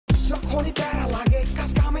যখনই প্যারা লাগে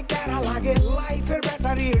কাজ কামে প্যারা লাগে লাইফের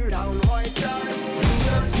ব্যাটারি ডাউন হয় চার্জ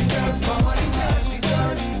রিচার্জ মামা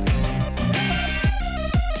রিচার্জ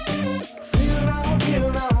ফিল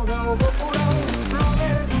নাও দাও গোপুরাও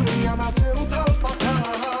রঙের দুনিয়া নাচে উথাল পাথাল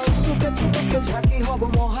চুমুকে চুমুকে ঝাঁকি হব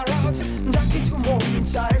মহারাজ যা কিছু মন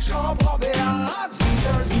চায় সব হবে আজ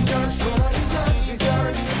রিচার্জ সোনা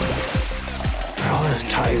recharge Roll a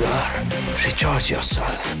tiger, recharge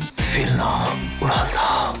yourself. Feel now, ural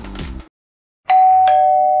dao.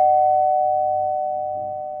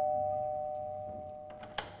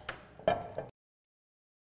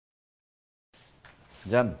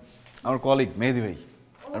 Jan, our colleague Mehdi bhai.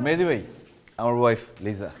 আর মেহেদি ভাই আমার ওয়াইফ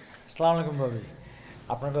লিজা। আসসালামু আলাইকুম ভাবি,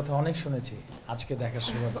 আপনার কথা অনেক শুনেছি, আজকে দেখার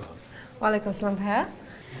সৌভাগ্য হলো। ওয়ালাইকুম আসসালাম ভাইয়া।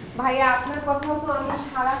 ভাইয়া আপনার কথা তো আমি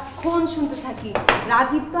সারাক্ষণ শুনতে থাকি,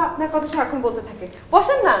 রাজীব তো আপনার কথা সারাক্ষণ বলতে থাকে।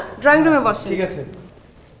 বসেন না, ড্রয়িং রুমে বসেন। ঠিক আছে।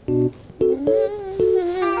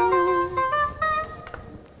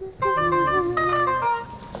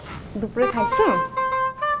 দুপুরে খাইছো?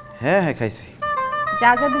 হ্যাঁ খাইছি। যা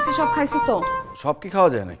যা দিছি সব খাইছো তো? সব কি খাওয়া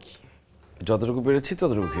যায় নাকি? যতটুকু পেরেছি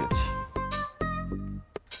ততটুকু খেয়েছি।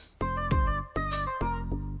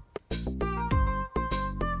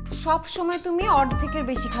 সব সময় তুমি অর্ধেকের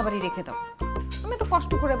বেশি খাবারই রেখে দাও। আমি তো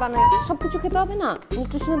কষ্ট করে বানাই, সবকিছু খেতে হবে না,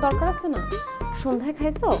 নিউট্রিশনের দরকার আছে না। সন্ধ্যায়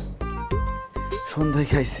খাইছো? সন্ধ্যায়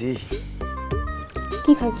খাইছি।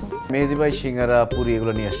 কি খাইছো? মেহেদি ভাই সিঙ্গারা পুরি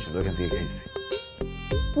এগুলো নিয়ে আসছিল, ওখান থেকে খাইছি।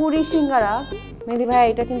 পুরি সিঙ্গারা? মেহেদি ভাই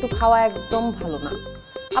এটা কিন্তু খাওয়া একদম ভালো না,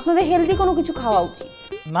 আপনাদের হেলদি কোনো কিছু খাওয়া উচিত।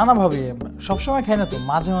 না না ভাবি, সবসময় খাই না তো,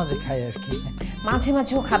 মাঝে মাঝে খাই আর কি। মাঝে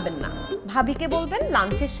মাঝেও খাবেন না, ভাবিকে বলবেন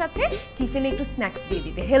লাঞ্চের সাথে টিফিনে একটু স্ন্যাক্স দিয়ে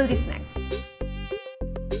দিতে, হেলদি স্ন্যাক্স।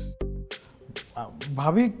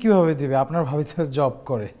 ভাবি কিভাবে দিবে? আপনার ভাবি তো জব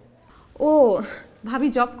করে। ও ভাবি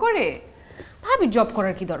জব করে? ভাবির জব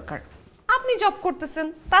করার কি দরকার? আপনি জব করতেছেন,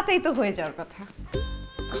 তাতেই তো হয়ে যাওয়ার কথা।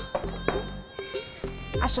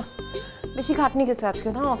 আসো, বেশি খাটনি গেছে আজকে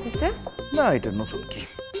না অফিসে? না এটা নতুন কি,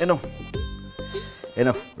 এনো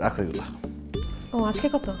এনো রাখো এগুলো। ও আজকে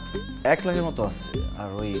কত? 1 লাখের মতো আছে। আর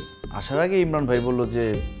ওই আসার আগে ইমরান ভাই বললো যে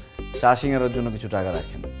চা সিঙ্গারার জন্য কিছু টাকা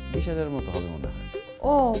রাখেন, 20,000 মতো হবে মনে হয়।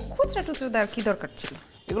 ও খুচরা টুচরা দেওয়ার কি দরকার ছিল?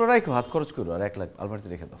 এগুলো রাখো, হাত খরচ করো। আর 1 লাখ আলমারিতে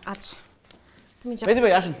রেখে দাও। আচ্ছা তুমি যাও। মেহেদি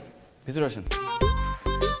ভাই আসেন, ভিতরে আসেন।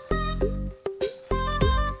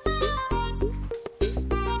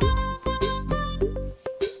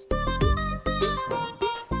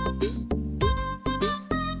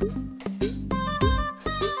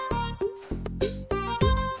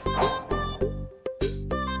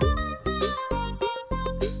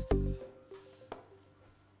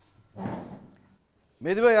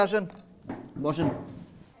 মেহেদি ভাই আসেন, বসেন।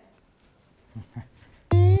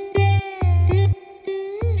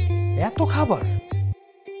 এত খাবার?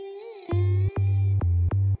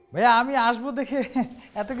 ভাইয়া আমি আসবো দেখে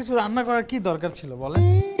এত কিছু রান্না করার কি দরকার ছিল বলেন?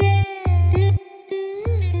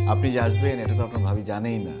 আপনি যে আসবেন এটা তো আপনার ভাবি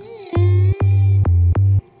জানেই না।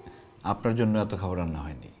 আপনার জন্য এত খাবার রান্না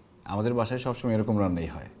হয়নি, আমাদের বাসায় সবসময় এরকম রান্নাই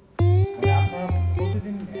হয়। আপনারা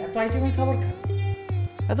প্রতিদিন এত আইটেমের খাবার খান?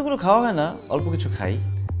 এতগুলো খাওয়া হয় না, অল্প কিছু খাই।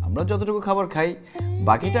 আমরা যতটুকু খাবার খাই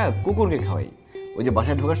বাকিটা কুকুরকে খাওয়াই। ওই যে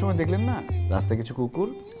বাসায় ঢোকার সময় দেখলেন না রাস্তায় কিছু কুকুর,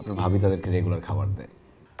 আপনার ভাবি তাদেরকে রেগুলার খাবার দেয়।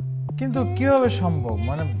 কিন্তু কিভাবে সম্ভব?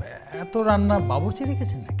 মানে এত রান্না বাবুর্চি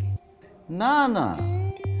রেখেছেন নাকি? না না,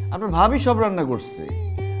 আপনার ভাবি সব রান্না করছে।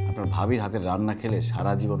 আপনার ভাবির হাতের রান্না খেলে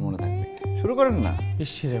সারা জীবন মনে থাকবে। শুরু করেন না।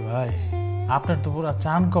 ইসরে ভাই, আপনার তো পুরা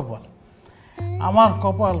চান কপাল, আমার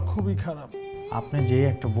কপাল খুবই খারাপ। আপনি যে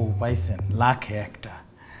একটা বউ পাইছেন, লাখে একটা।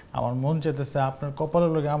 আমার মন চাইতেছে আপনার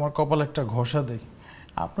কপালের লগে আমার কপাল একটা ঘষা দেই।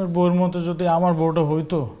 আপনার বউর মতো যদি আমার বউটা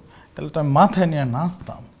হইতো তাহলে তো আমি মাথায় নিয়ে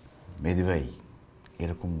নাচতাম। মেহেদি ভাই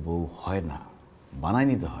এরকম বউ হয় না, বানায়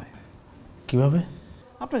নিতে হয়। কিভাবে?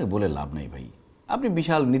 আপনাকে বলে লাভ নাই ভাই, আপনি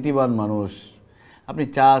বিশাল নীতিবান মানুষ। আপনি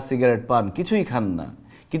চা সিগারেট পান কিছুই খান না,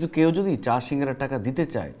 কিন্তু কেউ যদি চা সিগারেট টাকা দিতে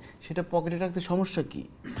চায় সেটা পকেটে রাখতে সমস্যা কি?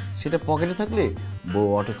 সেটা পকেটে থাকলে বউ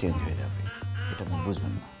অটো চেঞ্জ হয়ে যাবে, এটা আপনি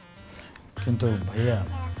বুঝবেন না। কিন্তু ভাইয়া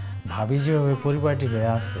ভাবি যেভাবে পরিপাটি হয়ে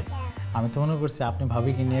আছে, আমি তো মনে করছি আপনি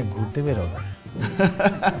ভাবিকে নিয়ে ঘুরতে বেরোবেন।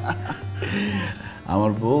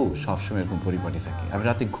 আমার বউ সবসময় এরকম পরিপাটি থাকে। আমি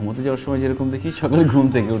রাতে ঘুমোতে যাওয়ার সময় যেরকম দেখি, সকালে ঘুম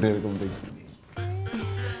থেকে উঠে এরকম দেখি।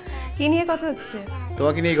 কি নিয়ে কথা হচ্ছে?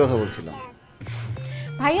 তোমাকে নিয়েই কথা বলছিলাম।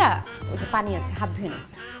 ভাইয়া ওই যে পানি আছে, হাত ধুয়ে নাও।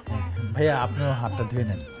 ভাইয়া আপনিও হাতটা ধুয়ে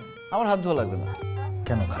নেন। আমার হাত ধোয়া লাগবে না।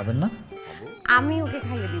 কেন খাবেন না? আমি ওকে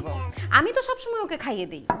খাইয়ে দিব, আমি তো সবসময় ওকে খাইয়ে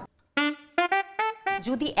দিই।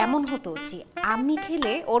 যদি এমন হতো যে আমি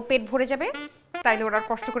খেলে ওর পেট ভরে যাবে তাইলে ওর আর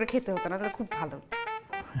কষ্ট করে খেতে হতো না, তাহলে খুব ভালো।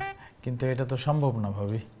 কিন্তু এটা তো সম্ভব না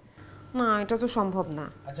ভাবি। না এটা তো সম্ভব না।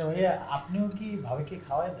 আচ্ছা ভাইয়া আপনিও কি ভাবিকে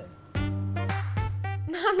খাওয়াই দেন?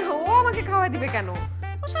 না না, ও আমাকে খাওয়া দিবে কেন?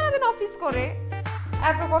 ও সারাদিন অফিস করে,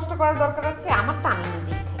 এত কষ্ট করার দরকার আছে? আমারটা আমি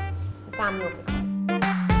নিজেই খাই, এটা আমি ওকে খাই।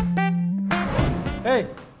 এই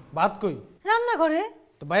ভাত কই? রান্না করে।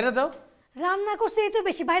 তো বাইরে দাও। রান্না করছে এই তো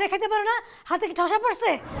বেশি, বাইরে খেতে পারো না? হাতে কি ঠসা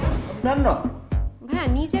পড়ছে? রান্না ভাইয়া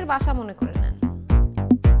নিজের বাসা মনে করে নেন।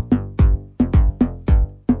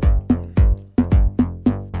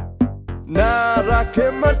 না রাখে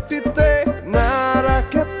মাটিতে, না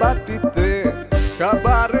রাখে পাটিতে,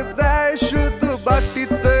 খাবার দেয় শুধু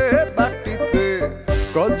বাটিতে বাটিতে।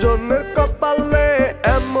 কজনের কপালে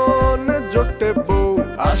এমন জোটে বউ,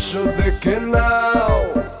 আসো দেখে নাও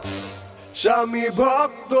স্বামী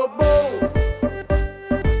ভক্ত বউ।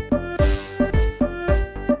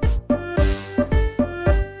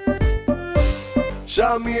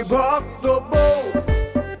 স্বামী ভক্ত বউ,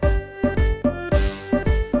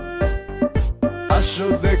 আসো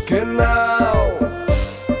দেখে নাও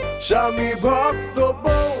স্বামী ভক্ত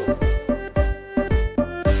বউ।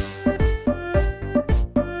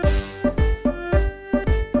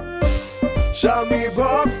 স্বামী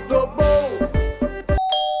ভক্ত বউ।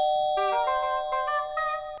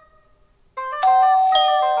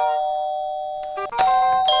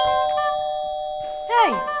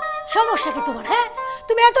 এই সমস্যা কি তোমার? হ্যাঁ,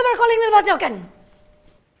 তুমি এতবার কলিং বেল বাজাও কেন?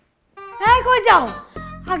 হ্যাঁ, কই যাও?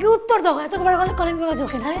 আগে উত্তর দাও, এতবার কলিং বেল বাজাও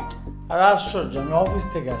কেন? হ্যাঁ, আর আশ্চর্য, আমি অফিস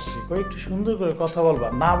থেকে আসছি, কই একটু সুন্দর করে কথা বলবা,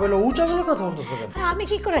 না বলে উঁচা করে কথা বলতেছো কেন? আমি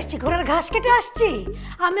কি করে আসছি? ঘোড়ার ঘাস কেটে আসছি?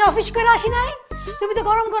 আমি অফিস করে আসি নাই? তুমি তো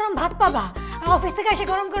গরম গরম ভাত পাবা, আর অফিস থেকে এসে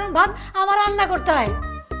গরম গরম ভাত আমার রান্না করতে হয়।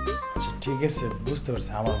 আচ্ছা ঠিক আছে, বুঝতে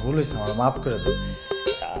পারছি, আমার ভুল হয়েছে, আমার মাফ করে দাও।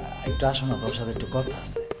 একটু আসো না, তোর সাথে একটু কথা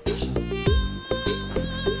আছে।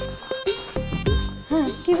 হ্যাঁ,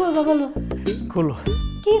 কি বলবো বলো? খুলো।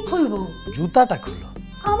 কি খুলবো? জুতাটা খুলো।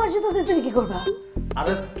 আমার জুতো দিয়ে তুমি কি করবা?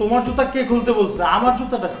 আরে তোমার জুতা কে খুলতে বলছে? আমার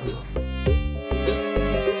জুতাটা খুলো।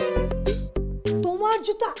 তোমার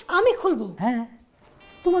জুতা আমি খুলবো? হ্যাঁ।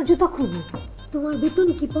 তোমার জুতা খুলবো? তোমার বেতন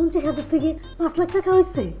কি 50,000 থেকে 5 লাখ টাকা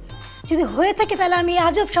হয়েছে? যদি হয়ে থাকে তাহলে আমি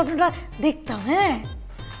আজব স্বপ্নটা দেখতাম। হ্যাঁ,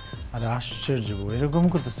 আরে আশ্চর্য, এরকম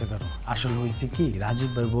করতেছে কেন? আসলে হয়েছে কি, রাজীব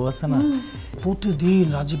ভাইয়ের বউ আছে না, প্রতিদিন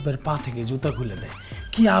রাজীব ভাইয়ের পা থেকে জুতা খুলে দেয়।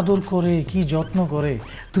 কি আদর করে, কি যত্ন করে,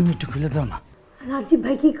 তুমি একটু খুলে দাও না। রাজীব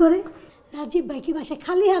ভাই কি করে? রাজীব ভাই কি বাসে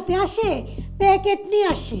খালি হাতে আসে? প্যাকেট নিয়ে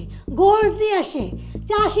আসে, গোল্ড নিয়ে আসে,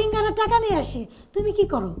 চা সিঙ্গারা টাকা নিয়ে আসে। তুমি কি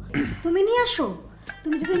করো? তুমি নিয়ে আসো।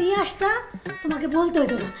 তুমি যদি নিয়ে আসতা তোমাকে বলতে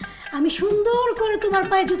হতো না, আমি সুন্দর করে তোমার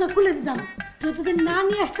পায়ে জুতা খুলে দিতাম। যতদিন না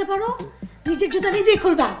নিয়ে আসতে পারো নিজের জুতা নিজেই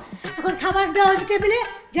খুলবা। এখন খাবার দেওয়া হয়েছে টেবিলে,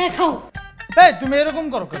 যাই খাও। এই তুমি এরকম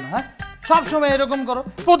করো কেন? হ্যাঁ, সব সময় এরকম করো।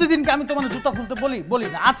 প্রতিদিনকে আমি তোমার জুতা খুলতে বলি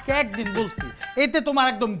না, আজকে একদিন বলছি, এতে তোমার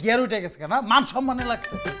একদম গিয়ার উঠে গেছে কেন? মান সম্মানে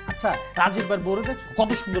লাগছে। আচ্ছা রাজীব ভাই বড় দেখছো কত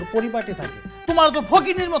সুন্দর পরিপাটি থাকে, তোমার তো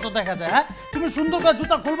ফকিনীর মতো দেখা যায়। হ্যাঁ, তুমি সুন্দর করে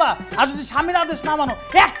জুতা খুলবা, আর যদি স্বামীর আদেশ না মানো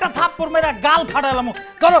একটা থাপ্পড় মেরে গাল ফাটালাম।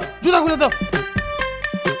 ধরো জুতা খুলে দাও।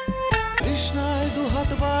 কৃষ্ণায়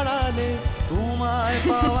দুহাত বাড়ালে তোমায়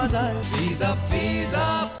পাওয়া যায় ভিজা ভিজা।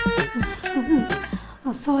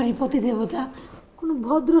 সরি পতি দেবতা, কোনো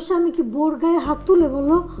ভদ্র স্বামী কি বোর গায়ে হাত তুলে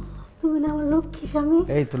বলো? তুমি না আমার লক্ষ্মী স্বামী।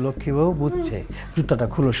 এই তো লক্ষ্মী বউ বুঝছে। জুতাটা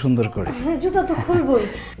খুলো সুন্দর করে। হ্যাঁ, জুতা তো খুলবই।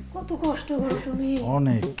 কত কষ্ট করো তুমি।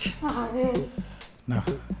 অনেক। আরে না,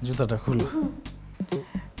 জুতাটা খুলো।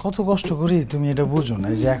 কত কষ্ট করি তুমি এটা বুঝো না,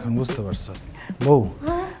 এই যে এখন বুঝতে পারছো। বউ,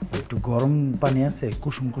 একটু গরম পানি আছে,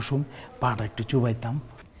 কুসুম কুসুম, পাটা একটু চুবাইতাম।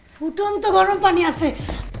 ফুটন্ত গরম পানি আছে।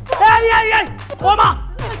 এই এই এই ওমা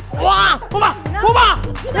ওয়া ওমা ওমা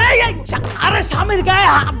এই এই আরে স্বামীর গায়ে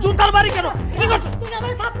হাত, জুতার বাড়ি কেন? কি করছো? তুমি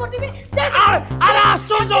আমারে থাপ্পড় দিবি? আরে আরে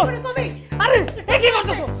আশ্চর্য, আরে এই কি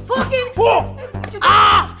করতেছো? ফকির ও আ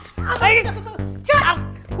এই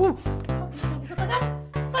উফ,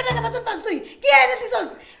 কত টাকা বেতন পাস তুই? কি এনে দিছস?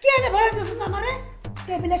 কি এনে ভরে দিছস আমারে?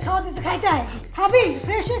 টেবিলে খাওয়া দিছে, খাইতে আয়। খাবি?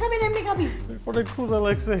 ফ্রেশ হয়ে খাবি না এমনি খাবি? অনেক ক্ষুধা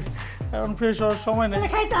লাগছে, এখন ফ্রেশ হওয়ার সময় নেই।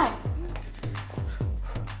 তাহলে খাইতে আয়।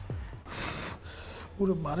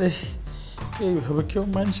 পুরো মারে এইভাবে কেউ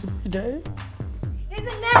মানুষে পিটায়? এই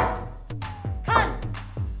যে নেন খান।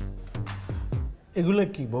 এগুলো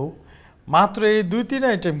কি বউ? মাত্র এই 2-3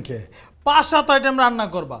 আইটেমকে 5-7 আইটেম রান্না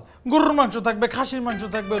করবা। গরুর মাংস থাকবে, খাসির মাংস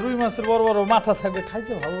থাকবে, রুই মাছের বড় বড় মাথা থাকবে,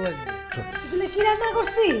 খাইতে ভালো লাগবে। এগুলো কি রান্না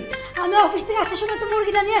করছি? আমি অফিস থেকে আসার সময় তো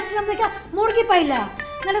মুরগিটা নিয়ে আসছিলাম, দেখা মুরগি পাইলা,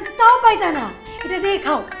 নাহলে তো তাও পাইতা না। এটা দিয়ে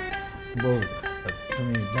খাও। বউ,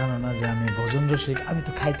 তুমি জানো না যে আমি ভোজন রসিক, আমি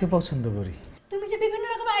তো খাইতে পছন্দ করি। তুমি যে বিভিন্ন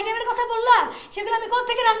রকম আইটেমের কথা বললা, সেগুলো আমি কোথা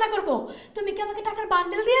থেকে রান্না করব? তুমি কি আমাকে টাকার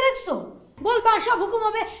বান্ডেল দিয়ে রাখছো? বলবা সব হুকুম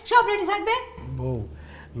হবে, সব রেডি থাকবে। বউ,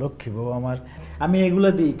 লক্ষ্মী বউ আমার, আমি এগুলা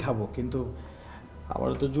দিয়েই খাবো, কিন্তু আমার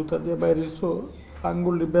তো জুতা দিয়ে বাইরেছো,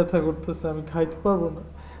 আঙ্গুলটি ব্যথা করতেছে, আমি খাইতে পারবো না।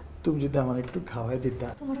 তুমি যদি আমার একটু খাওয়াই দিতা।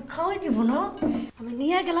 তোমার খাওয়াই দিব না, আমি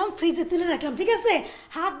নিয়ে গেলাম ফ্রিজে তুলে রাখলাম, ঠিক আছে?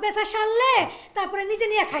 হাত ব্যথা সারলে তারপরে নিজে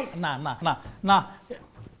নিয়ে খাইস। না না না না,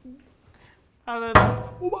 আরে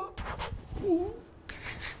উবা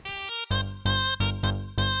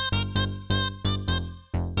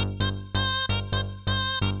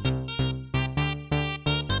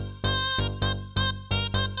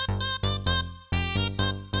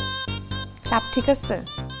চাপ ঠিক আছে?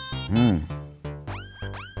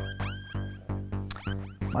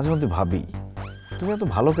 মাঝে মধ্যে ভাবি তুমি এত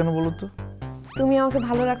ভালো কেন বলো তো? তুমি আমাকে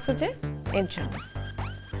ভালো রাখছো যে, এর জন্য।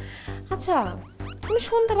 আচ্ছা, তুমি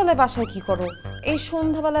সন্ধ্যাবেলায় বাসায় কি করো? এই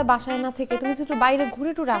সন্ধ্যাবেলায় বাসায় না থেকে তুমি তো একটু বাইরে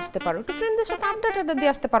ঘুরে টুরে আসতে পারো, একটু ফ্রেন্ডদের সাথে আড্ডা টাড্ডা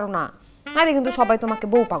দিয়ে আসতে পারো না? আরে কিন্তু সবাই তোমাকে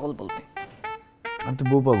বউ পাগল বলবে। আমি তো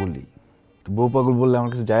বউ পাগলই। তো বউ পাগল বললে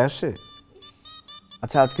আমার কাছে যায় আসে?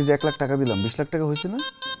 আচ্ছা, আজকে যে 1 লাখ টাকা দিলাম, 20 লাখ টাকা হয়েছে না?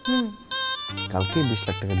 কালকে 20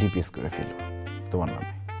 লাখ টাকা ডিপিএস করে ফেলো তোমার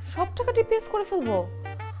নামে। সব টাকা ডিপিএস করে ফেলবো?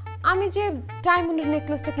 আমি যে ডায়মন্ডের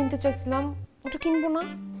নেকলেসটা কিনতে চাইছিলাম, ওটা কিনবো না?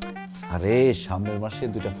 আরে সামনের মাসে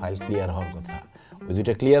 2টা ফাইল ক্লিয়ার হওয়ার কথা, ওই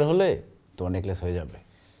 2টা ক্লিয়ার হলে তোমার নেকলেস হয়ে যাবে।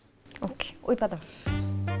 ওকে, ওই পাতা।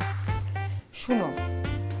 শুনো,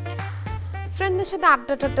 ফ্রেন্ডদের সাথে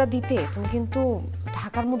আড্ডা টাড্ডা দিতে তুমি কিন্তু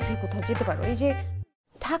ঢাকার মধ্যে কোথাও যেতে পারো। এই যে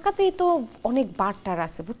ঢাকাতেই তো অনেক বার টার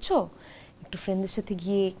আছে, বুঝছো? একটু ফ্রেন্ডদের সাথে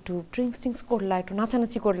গিয়ে একটু ড্রিঙ্কস করলা, একটু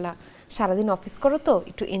নাচানাচি করলা, সারাদিন অফিস করো তো,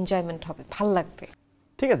 একটু এনজয়মেন্ট হবে, ভাল লাগবে।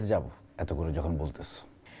 ঠিক আছে, যাবো, এত করে যখন বলতেছো।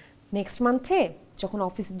 নেক্সট মান্থে যখন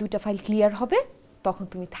অফিসে 2টা ফাইল ক্লিয়ার হবে, তখন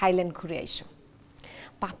তুমি থাইল্যান্ড ঘুরে আইসো।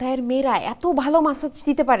 পাতায়ের মেয়েরা এত ভালো মাসাজ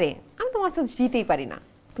দিতে পারে, আমি তো মাসাজ দিতেই পারি না।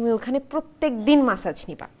 তুমি ওখানে প্রত্যেক দিন মাসাজ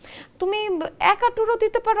নিবা। তুমি একা ট্যুরও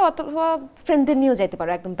দিতে পারো, অথবা ফ্রেন্ডদের নিয়েও যাইতে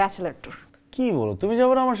পারো, একদম ব্যাচেলার ট্যুর। কি বলো, তুমি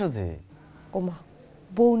যাবো না আমার সাথে? ওমা,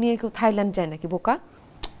 বউ নিয়ে কেউ থাইল্যান্ড যায় নাকি বোকা?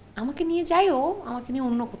 আমাকে নিয়ে যাইও, আমাকে নিয়ে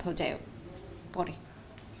অন্য কোথাও যাইও পরে।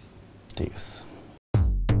 ঠিক আছে।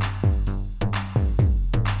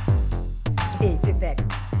 এই যে দেখ,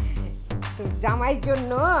 তোর জামাইয়ের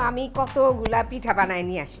জন্য আমি কতগুলা পিঠা বানায়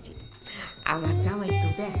নিয়ে আসছি। আমার জামাই তো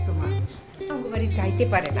ব্যস্ত মানুষ, আমার বাড়ি যাইতে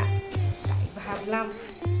পারে না, তাই ভাবলাম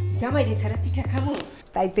জামাইরে ছাড়া পিঠা খাবো,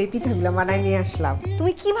 তাই তো এই পিঠাগুলো বানায় নিয়ে আসলাম।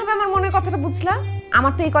 তুমি কিভাবে আমার মনের কথাটা বুঝলা?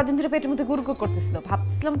 আমার তো এই কদিন ধরে পেটের মধ্যে গুড়গুড় করতেছিল,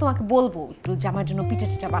 ভাবছিলাম তোমাকে বলবো একটু জামাইয়ের জন্য পিঠা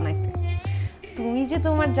টিঠা বানাইতে। তুমি যে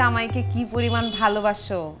তোমার জামাইকে কি পরিমাণ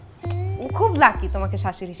ভালোবাসো, ও খুব লাকি তোমাকে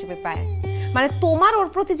শাশুড়ি হিসেবে পায়। মানে তোমার ওর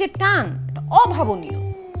প্রতি যে টান, এটা অভাবনীয়।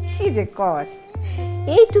 কি যে কষ্ট,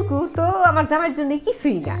 এইটুকু তো আমার জামাইয়ের জন্য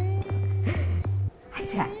কিছুই না।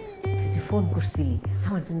 আচ্ছা, তুই যে ফোন করছিলি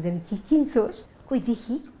আমার জন্য জানি কি কিনছোস, কই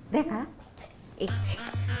দেখি, দেখা।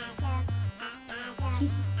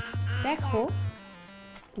 দেখো,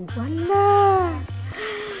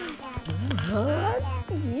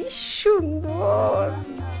 কি সুন্দর।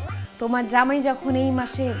 তোমার জামাই যখন এই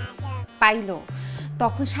মাসে পাইলো,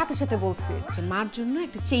 তখন সাথে সাথে বলছে যে মার জন্য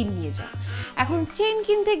একটা চেইন নিয়ে যাও। এখন চেইন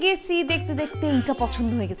কিনতে গেছি, দেখতে দেখতে এইটা পছন্দ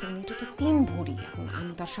হয়ে গেছে। এটা তো 3 ভরি। এখন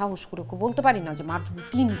আমি তো সাহস করে ওকে বলতে পারি না যে মার জন্য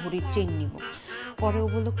 3 ভরির চেইন নিব। পরে ও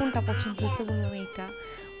বললো কোনটা পছন্দ হয়েছে, বললাম এইটা।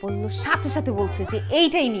 বললো সাথে সাথে বলছে যে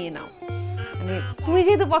এইটাই নিয়ে নাও। মানে তুমি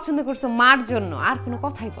যেহেতু পছন্দ করছো মার জন্য, আর কোনো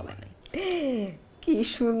কথাই বলে নাই। কি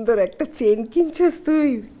সুন্দর একটা চেন কিনছিস তুই,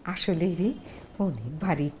 আসলে রে অনেক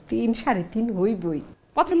ভারী, 3 3.5 হইবই।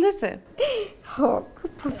 পছন্দ হয়েছে?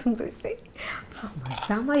 খুব পছন্দ হয়েছে। আমার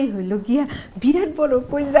জামাই হইল গিয়া বিরাট বড়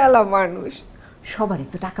কইজালা মানুষ, সবারই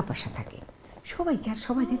তো টাকা পয়সা থাকে, সবাইকে আর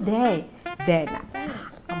সবাইকে দেয় না।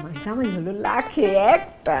 আমার জামাই হলো লাখে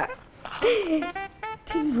একটা।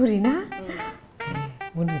 3 ভরি না?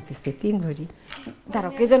 মনে হইতেছে 3 ভরি।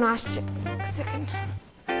 দাঁড়াও, কে যেন আসছে, সেকেন্ড।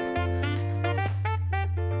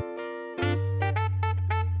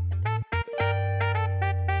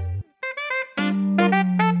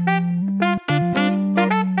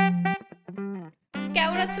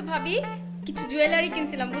 কেমন আছো ভাবি? কিছু জুয়েলারি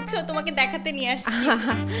কিনছিলাম বুঝছো, তোমাকে দেখাতে নিয়ে আসছি।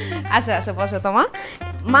 আসো আসো, বসো। তোমা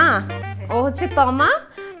মা, ও হচ্ছে তমা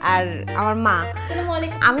আর আমার মা। আসসালামু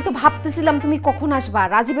আলাইকুম। আমি তো ভাবতেছিলাম তুমি কখন আসবা,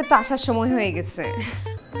 রাজীবের তো আসার সময় হয়ে গেছে।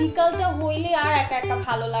 বিকালটা হইলে আর একা একা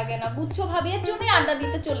ভালো লাগে না বুঝছো ভাবি, এর জন্যই আড্ডা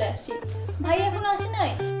দিতে চলে আসি। ভাই এখনো আসে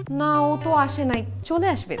নাই? না, ও তো আসে নাই, চলে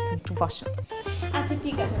আসবে, তুমি একটু বসো। আচ্ছা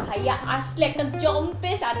ঠিক আছে, ভাইয়া আসলে একটা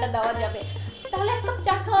জম্পেশ আড্ডা দেওয়া যাবে। তাহলে এক কাপ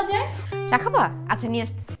চা খাওয়া যায়? চা খাবা? আচ্ছা নিয়ে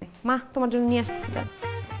আসতেছি মা, তোমার জন্য নিয়ে আসতেছিলাম।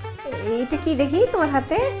 এইটা কি দেখি তোমার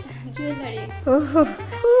হাতে? জুয়েলারি। ওহ,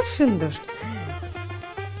 খুব সুন্দর।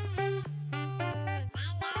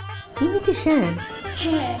 ইমিটেশন?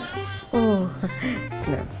 হ্যাঁ। ও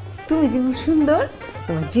না, তুমি যেমন সুন্দর,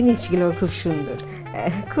 তোমার জিনিসগুলো খুব সুন্দর,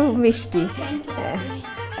 খুব মিষ্টি।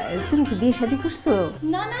 তুমি কি বিয়ে শাদী করছো?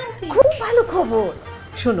 না না আন্টি। খুব ভালো খবর।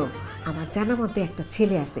 শোনো, আমার জানা মতে একটা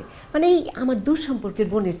ছেলে আছে, মানে এই আমার দূর সম্পর্কের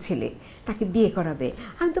বোনের ছেলে, তাকে বিয়ে করাবে।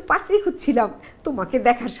 আমি তো পাত্রী খুঁজছিলাম, তোমাকে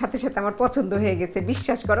দেখার সাথে সাথে আমার পছন্দ হয়ে গেছে,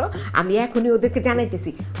 বিশ্বাস করো। আমি এখনই ওদেরকে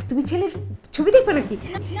জানাইতেছি। আর তুমি ছেলের ছবি দেখবে নাকি?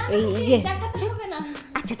 এই দেখাতে হবে না।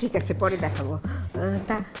 আচ্ছা ঠিক আছে, পরে দেখাবো।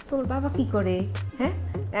 তা তোমার বাবা কি করে? হ্যাঁ,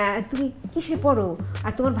 তুমি কিসে পড়ো?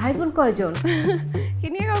 আর তোমার ভাই বোন কয়জন? কি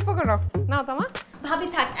নিয়ে গল্প করো? নাও তোমা। ভাবি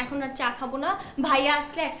থাক, এখন আর চা খাবো না, ভাইয়া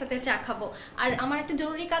আসলে একসাথে চা খাবো। আর আমার একটা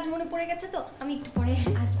জরুরি কাজ মনে পড়ে গেছে, তো আমি একটু পরে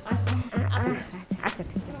আসবো। আচ্ছা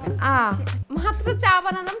ঠিক আছে। মাত্র চা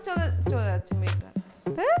বানালাম, চলে যাচ্ছে মেয়েটা।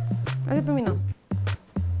 হ্যাঁ, আচ্ছা তুমি নাও।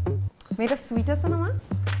 মেয়েটা সুইট আছে না মা?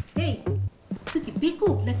 এই তুই কি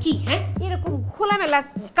বেকুব নাকি? হ্যাঁ, এরকম খোলামেলা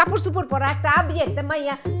কাপড় চোপড় পরা একটা বিয়েতে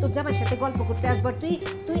মাইয়া তোর জামাইয়ের সাথে গল্প করতে আসবার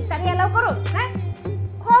তুই তাকে এলাও করো? হ্যাঁ,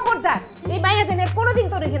 খবরদার এই মাইয়া যেন কোনোদিন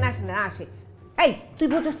তোর এখানে আসে। এই তুই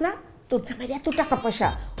বোঝাস না তোর জামাইয়ের এত টাকা পয়সা,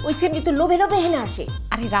 ওই সেমনি তো লোভে লোভে এখানে আসে।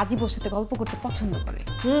 আরে রাজীব ওর সাথে গল্প করতে পছন্দ করে।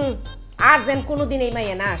 আর যেন কোনোদিন এই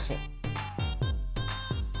মাইয়া না আসে।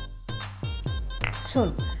 শোন,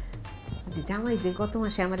 যে জামাই যে গত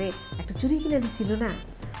মাসে আমারে একটা চুড়ি কিনে দিছিল না,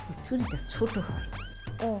 ওই চুড়িটা ছোট হয়।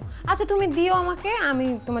 ও আচ্ছা, তুমি দিও আমাকে, আমি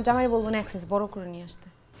তোমার জামাইয়ের বলবো না এক্সেস বড় করে নিয়ে আসতে।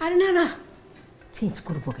 আরে না না, চেঞ্জ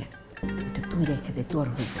করবো কেন? এটা তুই রেখে দে, তোর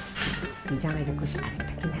হইব। তুই জামাইরে কইস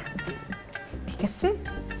আরেকটা কিনা, ঠিক আছে?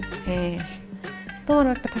 হ্যাঁ, তোমারও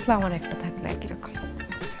একটা থাকলে আমার একটা থাকলে একই রকম।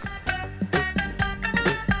 আচ্ছা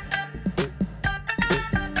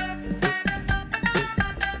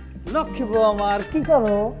লক্ষ্মী বউ আমার, কি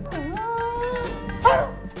করো?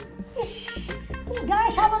 তুমি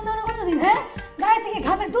গায়ে সাবান দাও না কতদিন? হ্যাঁ, গায়ে থেকে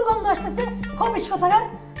ঘামের দুর্গন্ধ আসতেছে, খবিস কথাকার।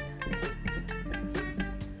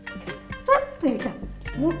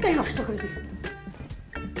 মুডটাই নষ্ট করে দিল।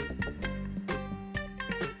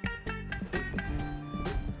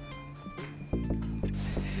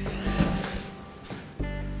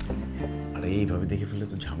 আরে এইভাবে দেখে ফেলে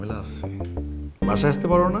তো ঝামেলা আছে। বাসায় আসতে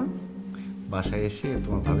পারো না? বাসায় এসে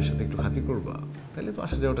তোমার ভাবির সাথে একটু খাতির করবা, তাহলে তো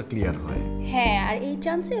আসা যাওয়াটা ক্লিয়ার হয়। হ্যাঁ, আর এই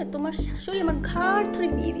চান্সে তোমার শাশুড়ি আমার ঘাড় ধরে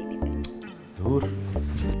বিয়ে দিয়ে দিবে। ধুর,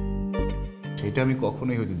 সেটা আমি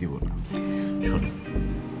কখনোই হইতে দিব না। শোনো,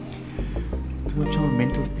 তুমি হচ্ছে আমার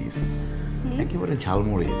মেন্টাল পিস, একেবারে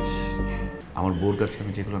ঝালমরিচ। আমার বউর কাছে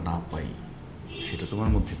আমি যেগুলো না পাই সেটা তোমার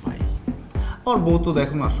মধ্যে পাই। আমার বউ তো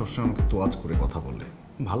দেখো না, সবসময় আমাকে তোয়াজ করে কথা বলে,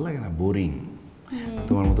 ভাল লাগে না, বোরিং।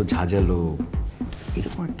 তোমার মতো ঝাঁঝালো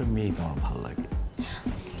এরকম একটা মেয়ে তোমার ভালো লাগে।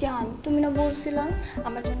 জান, তুমি না বলছিলাম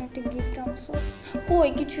আমার জন্য একটা গিফট আনছো, কই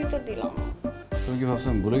কিছুই তো দিলাম না। তুমি কি ভাবছো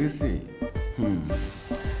আমি ভুলে গেছি?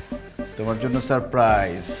 তোমার জন্য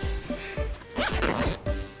সারপ্রাইজ।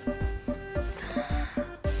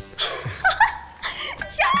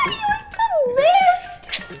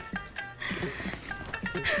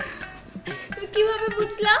 তুমি কিভাবে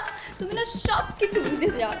বুঝলা? তুমি না সব কিছু বুঝে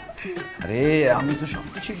যাও। আরে আমি তো সব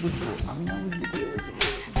কিছুই বুঝবো, আমি না বুঝলে কি হবে?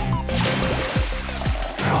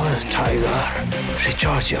 Royal Tiger,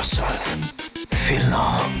 recharge yourself. Feel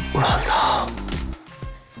now, Uralda.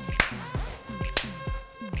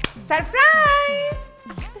 Surprise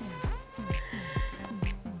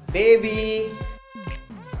baby.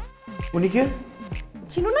 উনি কে?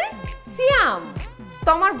 চিনো না? সিয়াম,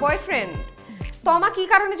 তোমার বয়ফ্রেন্ড। তোমা কি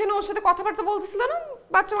কারণে যেন ওর সাথে কথাবার্তা বলতেছিল না,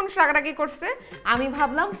 বাচ্চা মানুষ রাগারাগি করছে। আমি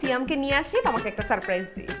ভাবলাম সিয়ামকে নিয়ে আসি, তোমাকে একটা সারপ্রাইজ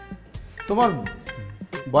দিই। তোমার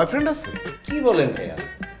বয়ফ্রেন্ড আছে? কি বলেন ভাইয়া,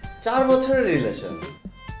 4 বছরের রিলেশন।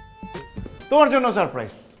 তোমার জন্য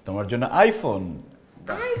সারপ্রাইজ, তোমার জন্য আইফোন।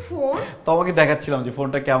 আইফোন? তোমাকে দেখাচ্ছিলাম যে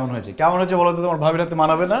ফোনটা কেমন হয়েছে। কেমন হয়েছে বলো তো, তোমার ভাবির হাতে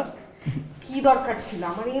মানাবে না? কি দরকার ছিল,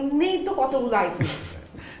 আমার এমনিই তো কতগুলো আইফোন আছে।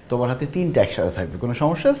 তোমার হাতে 3টা একসাথে থাকবে, কোনো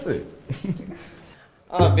সমস্যা আছে?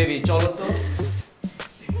 বেবি চলো তো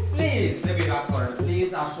প্লিজ, বেবি রাগ করো না,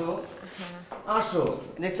 প্লিজ আসো আসো।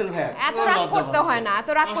 দেখছেন ভাইয়া, এত রাগ করতে হয় না, এত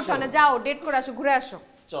রাগ করতে হয় না। যাও ডেট করে আসো, ঘুরে আসো।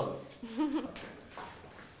 চলো।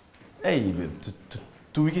 এই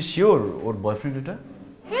তুমি কি শিওর ওর বয়ফ্রেন্ড এটা?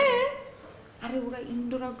 হ্যাঁ, আরে ওরা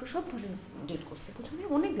ইনডোর আউটডোর সব ধরনের ডেট করছে, বুঝছো না?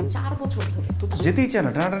 অনেকদিন, 4 বছর ধরে। তো যেতেই চায়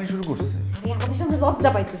না, টানাটানি শুরু করছে। আরে আমাদের সামনে লজ্জা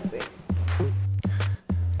পাইতেছে।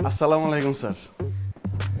 আসসালামু আলাইকুম স্যার।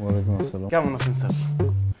 ওয়ালাইকুম আসসালাম। কেমন আছেন স্যার?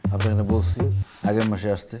 আপনাকে বলছি আগের মাসে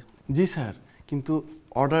আসতে। জি স্যার, কিন্তু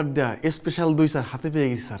অর্ডার দেওয়া স্পেশাল দই স্যার হাতে পেয়ে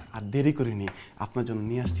গেছি স্যার, আর দেরি করিনি, আপনার জন্য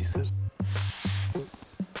নিয়ে আসছি স্যার।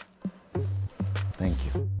 Thank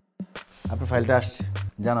you. আপনার ফাইলটা আসছে,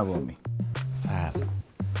 জানাবো আমি। স্যার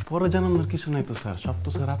পরে জানানোর কিছু নাই তো স্যার, সব তো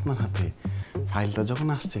স্যার আপনার হাতে। ফাইলটা যখন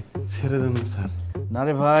আসছে ছেড়ে দেন না স্যার। না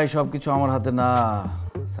রে ভাই, সব কিছু আমার হাতে না।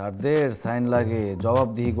 স্যারদের সাইন লাগে,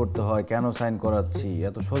 জবাবদিহি করতে হয়, কেন সাইন করাচ্ছি,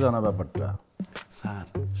 এত সোজা না ব্যাপারটা। স্যার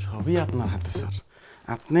সবই আপনার হাতে স্যার,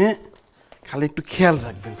 আপনি খালি একটু খেয়াল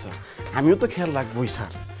রাখবেন স্যার। আমিও তো খেয়াল রাখবোই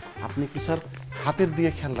স্যার, আপনি একটু স্যার হাতের দিয়ে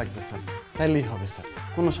খেয়াল রাখবেন স্যার, তাইলেই হবে স্যার,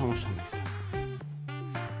 কোনো সমস্যা নেই স্যার।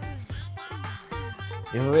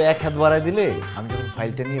 এভাবে এক হাত বাড়ায় দিলে আমি যখন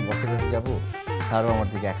ফাইলটা নিয়ে বসের কাছে যাবো, স্যারও আমার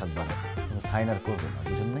দিকে এক হাত বাড়াবে, কোনো সাইন আর করবে না,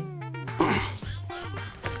 বুঝুন নাই?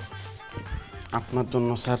 আপনার জন্য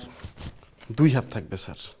স্যার 2 হাত থাকবে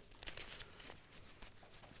স্যার,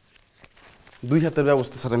 2 হাতের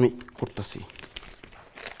ব্যবস্থা স্যার আমি করতেছি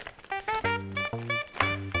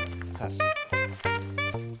স্যার।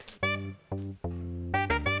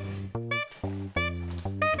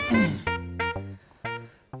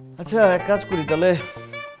 আচ্ছা, এক কাজ করি তাহলে,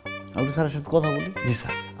 আমি স্যারের সাথে কথা বলি। জি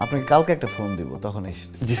স্যার। আপনাকে কালকে একটা ফোন দিব, তখন এসে।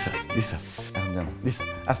 জি স্যার, জি স্যার, এখন জানো। জি স্যার।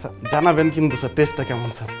 আর স্যার জানাবেন কিন্তু স্যার টেস্টটা কেমন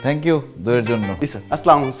স্যার। থ্যাংক ইউ দইয়ের জন্য। জি স্যার,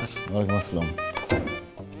 আসসালামু আলাইকুম স্যার। ওয়ালাইকুম আসসালাম।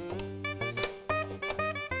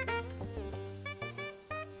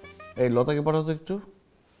 এই লতাকে পাঠাও তো একটু।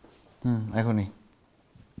 এখনই।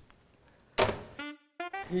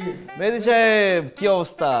 মেহেদী সাহেব, কি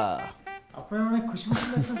অবস্থা? আপনার অনেক খুশি খুশি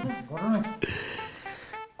লাগতেছে, ঘটনা কি?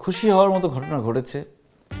 খুশি হওয়ার মতো ঘটনা ঘটেছে,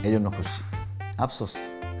 এই জন্য খুশি। আফসোস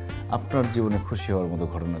আপনার জীবনে খুশি হওয়ার মতো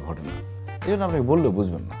ঘটনা ঘটে না, এই জন্য আপনাকে বললেও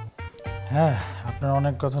বুঝবেন না। হ্যাঁ, আপনার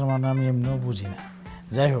অনেক কথার মানে আমি এমনিও বুঝি না।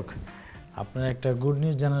 যাই হোক, আপনার একটা গুড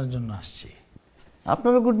নিউজ জানার জন্য আসছি।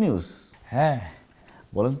 আপনারও গুড নিউজ? হ্যাঁ।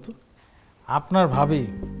 বলেন তো। আপনার ভাবি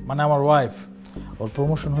মানে আমার ওয়াইফ, ওর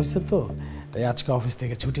প্রমোশন হয়েছে তো, তাই আজকে অফিস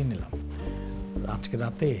থেকে ছুটি নিলাম। আজকে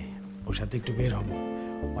রাতে ওর সাথে একটু বের হব,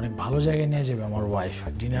 অনেক ভালো জায়গায় নিয়ে যাবে আমার ওয়াইফ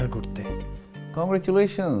ডিনার করতে।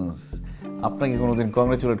 কংগ্রেচুলেশনস। আপনাকে কোনোদিন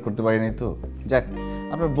কংগ্রেচুলেট করতে পারিনি তো। যাক,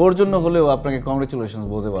 আপনার বোর জন্য হলেও আপনাকে কংগ্রেচুলেশনস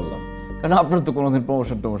বলতে পারলাম, কারণ আপনার তো কোনোদিন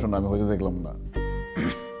প্রমোশন আমি হয়তো দেখলাম না।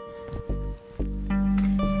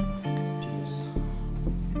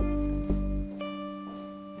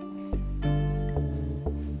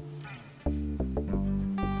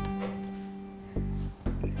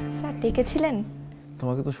 স্যার ডেকেছিলেন?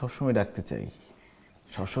 তোমাকে তো সবসময় ডাকতে চাই,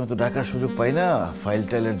 সবসময় তো ডাকার সুযোগ পাই না। ফাইল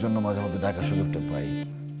টাইলের জন্য মাঝে মধ্যে ডাকার সুযোগটা পাই।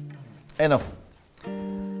 এই নাও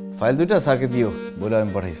ফাইল 2টা স্যারকে দিও, বলে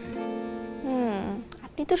আমি পাঠাইছি।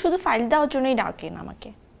 আপনি তো শুধু ফাইল দেওয়ার জন্যই ডাকেন আমাকে।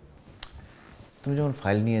 তুমি যখন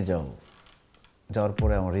ফাইল নিয়ে যাওয়ার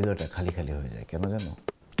পরে আমার হৃদয়টা খালি খালি হয়ে যায়। কেন জানো?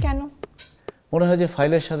 কেন? মনে হয় যে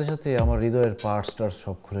ফাইলের সাথে সাথে আমার হৃদয়ের পার্টস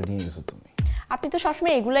সব খুলে নিয়ে গেছো তুমি। আপনি তো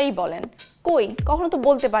সবসময় এগুলাই বলেন, কই কখনো তো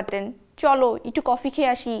বলতে পারতেন চলো একটু কফি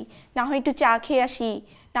খেয়ে আসি, না হয় একটু চা খেয়ে আসি,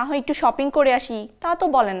 না হয় একটু শপিং করে আসি। তা তো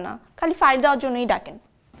বলেন না, খালি ফাইল দেওয়ার জন্যই ডাকেন।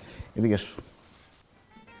 এদিকে এসো,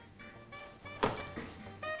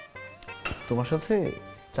 তোমার সাথে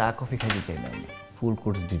চা কফি খাইতে চাই না, আমি ফুল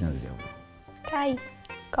কোর্স ডিনারে যাব। তাই?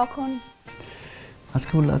 কখন?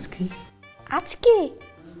 আজকে বললে আজকে। আজকে?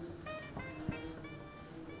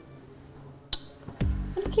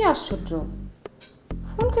 কি আশ্চর্য,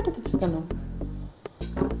 ফোন কেটে দিচ্ছিস কেন?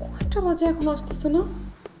 কয়টা বাজে এখন আসতেছে না?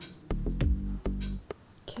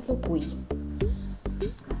 খেলো বই।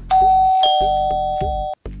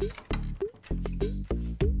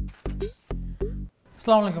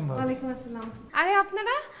 আসসালামু আলাইকুম ভাই। ওয়ালাইকুম আসসালাম। আরে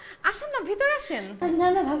আপনারা আসেন না, ভিতরে আসেন। না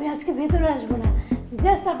না ভাবি, আজকে ভেতরে আসবো না,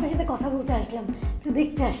 জাস্ট আপনার সাথে কথা বলতে আসলাম, একটু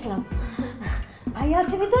দেখতে আসলাম। ভাইয়া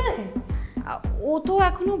আছে ভিতরে? ও তো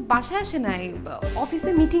এখনো বাসায় আসে নাই,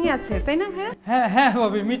 অফিসে মিটিং এ আছে, তাই না ভাইয়া? হ্যাঁ হ্যাঁ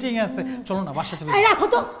ভাবি, মিটিং আছে, চলো না বাসা চলে। আরে রাখো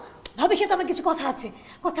তো, ভাবির সাথে আমার কিছু কথা আছে,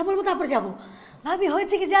 কথা বলবো তারপর যাবো। ভাবি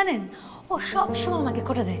হয়েছে কি জানেন, ও সব সময় আমাকে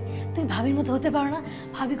কোটা দেয়, তুমি ভাবির মতো হতে পারো না।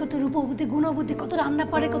 ভাবি কত রূপবতী, গুণবতী, কত রান্না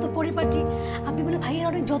পারে, কত পরিপাটি। আপনি বলে ভাইয়ের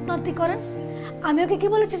অনেক যত্নার্থী করেন। আমি ওকে কি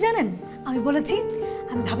বলেছি জানেন? আমি বলেছি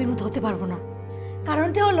আমি ভাবির মতো হতে পারবো না।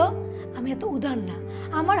 কারণটা হলো আমি এত উদার না।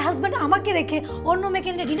 আমার হাজব্যান্ড আমাকে রেখে অন্য মেয়েকে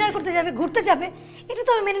নিয়ে ডিনার করতে যাবে, ঘুরতে যাবে, এটা তো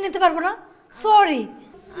আমি মেনে নিতে পারবো না। সরি।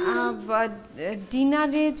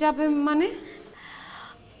 ডিনারে যাবে মানে?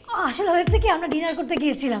 আসলে হয়েছে কি, আমরা ডিনার করতে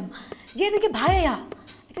গিয়েছিলাম, যেদিকে ভাইয়া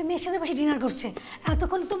একটা মেয়ের সাথে বসে ডিনার করছে,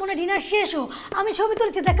 এতক্ষণ তো মনে ডিনার শেষও, আমি ছবি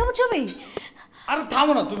তুলছি, দেখাবো ছবি। আরে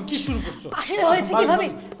থামো না, তুমি কি শুরু করছো? আসলে হয়েছে কি ভাবি,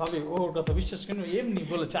 ভাবি ওর কথা বিশ্বাস কেন, এমনি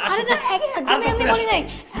বলেছে। আরে না, একদম এমনি বলি নাই,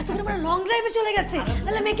 এতক্ষণ আমরা লং ড্রাইভে চলে গেছে,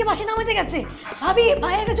 তাহলে মেয়েকে বাসে নামাতে গেছে। ভাবি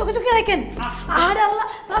ভাইয়াকে চোখে চোখে রাখেন। আরে আল্লাহ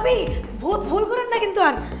ভাবি, ভুল করেন না কিন্তু।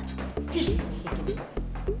 আর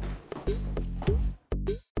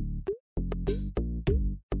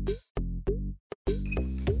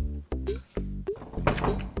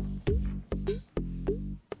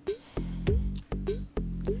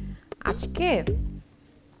আজকে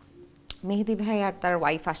মেহেদী ভাই আর তার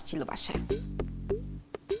ওয়াইফ আসছিল বাসায়।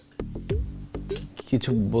 কিছু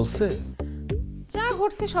বলছে? যা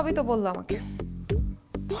ঘটছে সবই তো বললো আমাকে।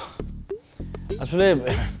 আসলে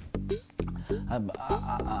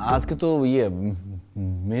আজকে তো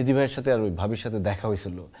মেহেদী ভাইয়ের সাথে আর ওই ভাবির সাথে দেখা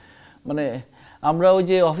হয়েছিল, মানে আমরা ওই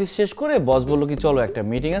যে অফিস শেষ করে বস বললো কি চলো একটা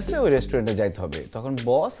মিটিং আছে ওই রেস্টুরেন্টে যাইতে হবে, তখন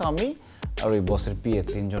বস আমি আর ওই বসের পিএ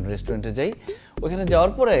তিনজন রেস্টুরেন্টে যাই। ওইখানে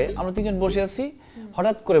যাওয়ার পরে আমরা তিনজন বসে আছি,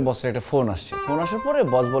 হঠাৎ করে বসের একটা ফোন আসছে। ফোন আসার পরে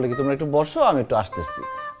বস বলে কি তোমরা একটু বসো, আমি একটু আসতেছি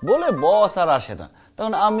বলে বস আর আসে না।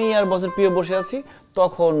 তখন আমি আর বসের পিএ বসে আছি,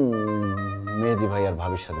 তখন মেহেদি ভাই আর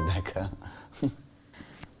ভাবির সাথে দেখা।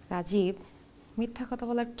 রাজীব, মিথ্যা কথা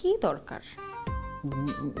বলার কি দরকার?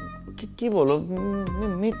 কি বলো,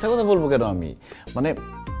 মিথ্যা কথা বলবো কেন আমি? মানে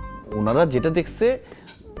ওনারা যেটা দেখছে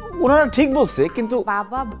ওনারা ঠিক বলছে, কিন্তু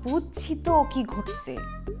বাবা বুঝছি তো কি ঘটছে,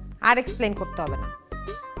 আর এক্সপ্লেন করতে হবে না।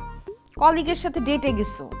 কলিগের সাথে ডেটে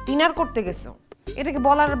গেছো, ডিনার করতে গেছো, এটাকে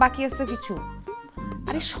বলার বাকি আছে কিছু?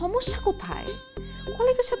 আরে সমস্যা কোথায়?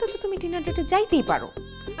 কলিগের সাথে তো তুমি ডিনার ডেটে যাইতেই পারো।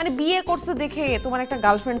 মানে বিয়ে করছো দেখে তোমার একটা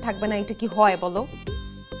গার্লফ্রেন্ড থাকবে না, এটা কি হয় বলো?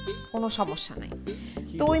 কোনো সমস্যা নাই।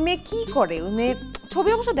 তো ওই মেয়ে কি করে? ওই মেয়ে ছবি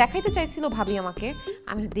অবশ্য দেখাইতে চাইছিল ভাবি আমাকে,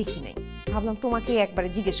 আমি দেখি নাই, ভাবলাম তোমাকে একবারে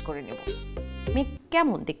জিজ্ঞেস করে নেব। মেয়ে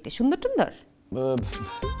কেমন দেখতে? সুন্দর টুন্দর?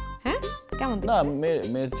 হ্যাঁ কেমন দেখতে? না,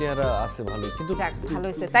 মেয়ের চেহারা আছে ভালো, কিন্তু যাক ভালো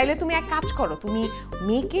হয়েছে। তাইলে তুমি এক কাজ করো, তুমি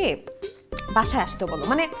মেয়েকে বাসায় আসতে বলো।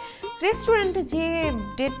 মানে রেস্টুরেন্টে যে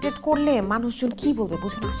ডেট করলে মানুষজন কি বলবে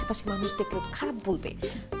বুঝো না, আশেপাশে মানুষ দেখলে তো খারাপ বলবে।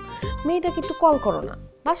 মেয়েটাকে একটু কল করো না,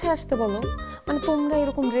 বাসায় আসতে বলো। মানে তোমরা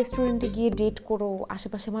এরকম রেস্টুরেন্টে গিয়ে ডেট করো,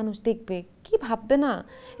 আশেপাশে মানুষ দেখবে, কি ভাববে না?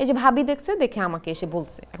 এই যে ভাবি দেখছে, দেখে আমাকে এসে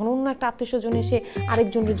বলছে, এখন অন্য একটা আত্মীয়স্বজন এসে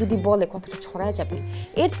আরেকজনকে যদি বলে কথাটা ছড়ায় যাবে।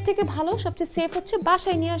 এর থেকে ভালো সবচেয়ে সেফ হচ্ছে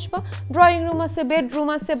বাসায় নিয়ে আসবা। ড্রয়িং রুম আছে, বেডরুম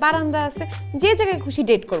আছে, বারান্দা আছে, যে জায়গায় খুশি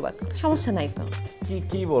ডেট করবা, সমস্যা নাই তো।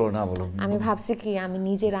 কি বলো না বলো। আমি ভাবছি কি আমি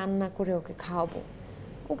নিজে রান্না করে ওকে খাওয়াবো,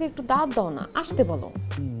 ওকে একটু দাওয়াত দাও না, আসতে বলো।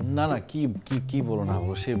 না না, কি বলো না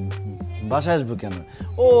বলো, সে বাসায় আসবে কেন?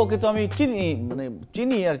 ওকে তো আমি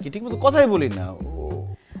চিনি আর কি, ঠিক মতো কথাই বলি না।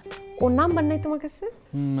 ওর নাম্বার নাই তোমার কাছে?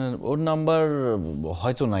 ওর নাম্বার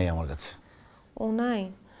হয়তো নাই আমার কাছে। ও নাই?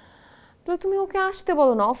 তাহলে তুমি ওকে আসতে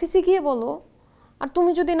বলো না, অফিসে গিয়ে বলো। আর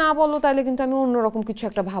তুমি যদি না বলো তাহলে কিন্তু আমি অন্যরকম কিছু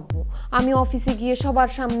একটা ভাববো। আমি অফিসে গিয়ে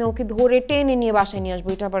সবার সামনে ওকে ধরে টেনে নিয়ে বাসায় নিয়ে আসবো,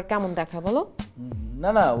 এটা আবার কেমন দেখায় বলো? না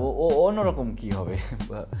না, ও অন্যরকম কি হবে?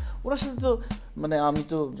 ওর সাথে তো মানে আমি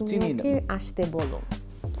তো চিনি না। ওকে আসতে বলো,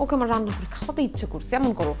 ওকে আমার রান্না করে খাওয়াতে ইচ্ছে করছে,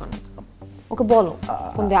 এমন করো কেন? ওকে বলো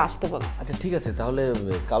ফোন দিয়ে আসতে বলো। আচ্ছা ঠিক আছে, তাহলে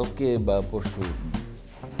কালকে বা পরশু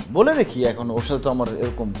বলে দেখি। এখন ওর সাথে তো আমার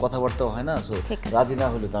এরকম কথাবার্তাও হয় না, সো রাজি না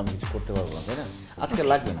হলে তো আমি কিছু করতে পারবো না, তাই না? আজকে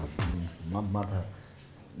লাগবে না, মাথা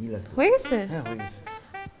হয়ে গেছে। হ্যাঁ হয়ে গেছে।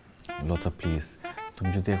 লতা প্লিজ, তুমি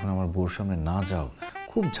যদি এখন আমার বউর সামনে না যাও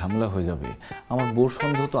খুব ঝামেলা হয়ে যাবে। আমার বউর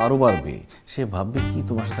সন্দেহ তো আরো বাড়বে, সে ভাববে কি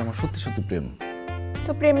তোমার সাথে আমার সত্যি সত্যি প্রেম।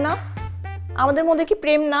 তো প্রেম না? আমাদের মধ্যে কি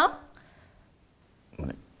প্রেম না?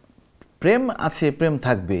 মানে প্রেম আছে, প্রেম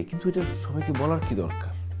থাকবে, কিন্তু এটা সবাইকে বলার কি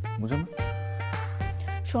দরকার, বুঝো না?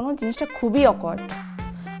 শোনো, জিনিসটা খুবই অকওয়ার্ড,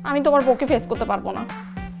 আমি তোমার বউকে ফেস করতে পারবো না।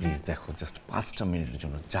 প্লিজ দেখো, জাস্ট 5টা মিনিটের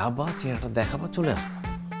জন্য যাবা, চেহারাটা দেখাবা, চলে আসবা।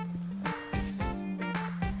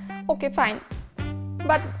 Okay fine,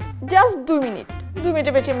 but just 2 minute. 2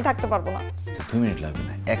 মিনিটের বেশি আমি থাকতে পারবো না। আচ্ছা 2 মিনিট লাগবে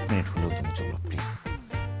না, 1 মিনিট হলেও তুমি চলো প্লিজ।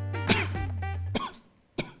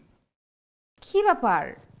 কি ব্যাপার,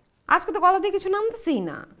 আজকে তো গলা দিয়ে কিছু নামতেছেই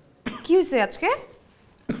না, কি হয়েছে আজকে?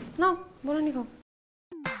 না বলো নি, খাও।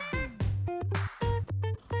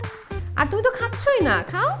 আর তুমি তো খাচ্ছই না,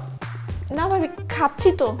 খাও না ভাবি, খাচ্ছি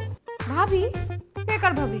তো। ভাবি? কে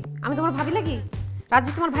কার ভাবি? আমি তোমার ভাবি লাগি? রাজি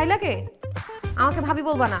তোমার ভাই লাগে? আমাকে ভাবি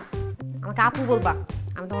বলবা না, আমাকে আপু বলবা।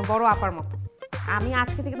 আমি তোমার বড় আপার মতো, আমি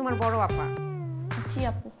আজকে থেকে তোমার বড় আপা। জি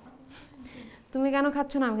আপু। তুমি কেন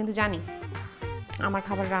খাচ্ছ না আমি কিন্তু জানি। আমার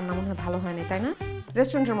খাবার রান্না মনে হয় ভালো হয় নাই, তাই না?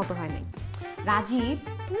 রেস্টুরেন্টের মতো হয় নাই। রাজীব,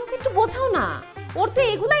 তুমি ওকে একটু বোঝাও না, ওর তো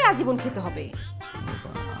এগুলাই আজীবন খেতে হবে।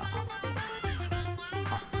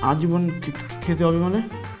 আজীবন খেতে হবে মানে?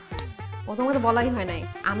 ও তোমাকে বলাই হয় নাই,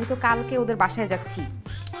 আমি তো কালকে ওদের বাসায় যাচ্ছি।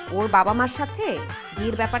 ওর বাবা মার সাথে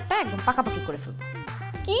বিয়ের ব্যাপারটা একদম পাকাপাকি করে ফেলবো।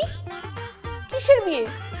 কি? কিসের বিয়ে?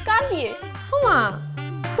 কার বিয়ে? ওমা,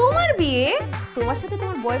 তোমার বিয়ে, তোমার সাথে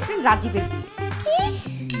তোমার বয়ফ্রেন্ড রাজীবের বিয়ে। কি?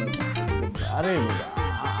 আরে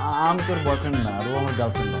আমি তোর বয়ফ্রেন্ড না, আর ও আমার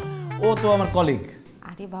গার্লফ্রেন্ড না, ও তো আমার কলিগ।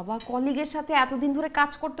 আরে বাবা, কলিগের সাথে এতদিন ধরে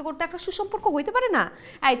কাজ করতে করতে একটা সুসম্পর্ক হইতে পারে না?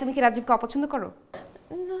 এই তুমি কি রাজীবকে অপছন্দ করো?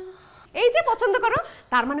 না। এই যে পছন্দ করো,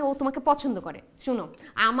 তার মানে ও তোমাকে পছন্দ করে। শুনো,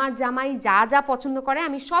 আমার জামাই যা যা পছন্দ করে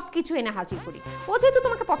আমি সব কিছু এনে হাজির করি। ও যেহেতু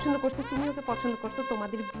তোমাকে পছন্দ করছে, তুমি ওকে পছন্দ করছো,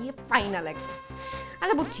 তোমাদের বিয়ে ফাইনাল একদম।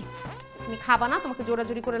 আচ্ছা বুঝছি, তুমি খাবা না, তোমাকে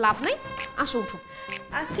জোরাজোরি করে লাভ নাই, আসো উঠো।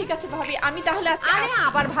 ঠিক আছে ভাবি, আমি তাহলে আরে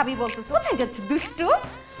আবার ভাবি বলতেছো, কোথায় যাচ্ছে দুষ্টু?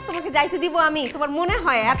 তোমাকে যাইতে দিব আমি? তোমার মনে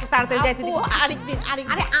হয় এত তাড়াতাড়ি যাইতে দিব? আরেকদিন।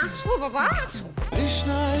 আরে আসো বাবা, আসো।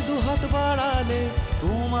 তৃষ্ণায় দুহাত বাড়ালে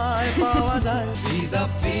তোমায় পাওয়া যায়। ফিজ আপ,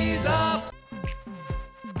 ফিজ আপ।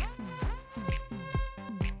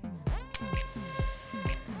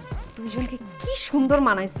 দুইজনকে কি সুন্দর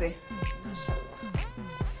মানাইছে।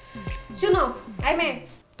 শুনো আইমে,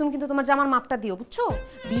 তুমি কিন্তু তোমার জামার মাপটা দিও, বুঝছো?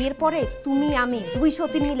 বিয়ের পরে তুমি আমি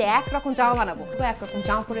 203 মিলে একরকম জামা বানাবো, একরকম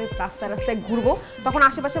জামা পরে রাস্তায় রাস্তায় ঘুরবো, তখন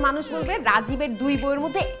আশেপাশে মানুষ বলবে রাজীবের দুই বউয়ের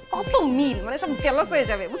মধ্যে কত মিল, মানে সব জেলাস হয়ে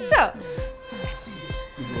যাবে, বুঝছো?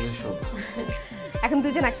 এখন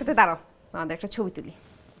দুজন একসাথে দাঁড়াও, আমাদের একটা ছবি তুলি।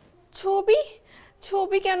 ছবি?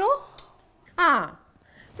 ছবি কেন?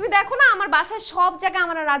 তুমি দেখো না আমার বাসায় সব জায়গায়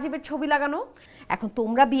আমার রাজীবের ছবি লাগানো। এখন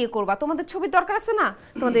তোমরা বিয়ে করবা, তোমাদের ছবির দরকার আছে না,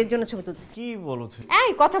 তোমাদের জন্য ছবি তুলছি। কি বলো তুমি?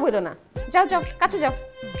 এই কথা বলো না, যাও যাও কাছে যাও।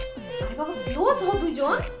 আরে বাবা ক্লোজ হও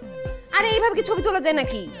দুইজন। আরে এইভাবে কি ছবি তোলা যায়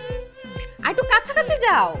নাকি? আর একটু কাছাকাছি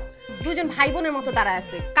যাও, দুইজন ভাই বোনের মতো দাঁড়ায়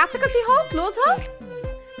আছে, কাছাকাছি হও, ক্লোজ হও।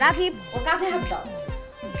 রাজীব ও কাঁধে হাত দাও,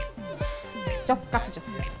 যাও কাছে যাও।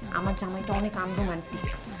 আমার জামাইটা অনেক আনরোম্যান্টিক,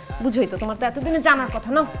 বুঝোই তো, তোমার তো এতদিনে জানার কথা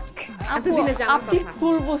না, এতদিনে জানার আপনি কথা।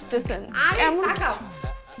 ভুল বুঝতেছেন। এমন তাকাও,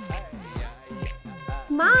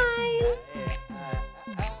 স্মাইল।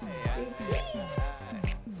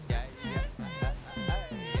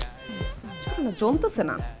 জমতেছে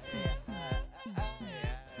না,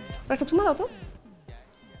 একটা চুমা দাও তো।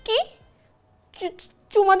 কি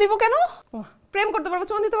চুমা দিব কেন? প্রেম করতে পারবো,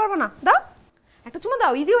 চুমা দিতে পারবো না? দাও একটা চুমা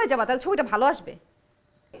দাও, ইজি হয়ে যাবে, তাহলে ছবিটা ভালো আসবে।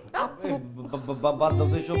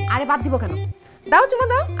 আরে বাদ দিব কেন, দাও চুমা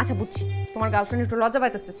দাও। আচ্ছা বুঝছি, তোমার গার্লফ্রেন্ড একটু লজ্জা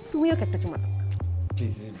পাইতেছে, তুমিও একটা চুমা দাও।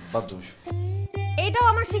 এটাও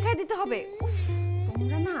আমার শিখাই দিতে হবে।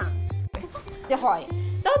 তোমরা না হয়,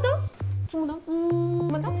 দাও দাও চুমা দাও,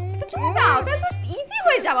 দাও একটা চুমা দাও, তাহলে তো ইজি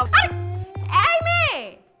হয়ে যাবে। এই মেয়ে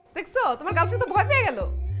দেখছো, তোমার গার্লফ্রেন্ড তো ভয় পেয়ে গেল।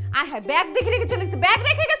 আয় হ্যাঁ, ব্যাগ দেখে রেখে চলে গেছে, ব্যাগ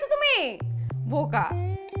রেখে গেছো তুমি, বোকা।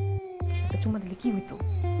 চুমা দিলে কি হইতো?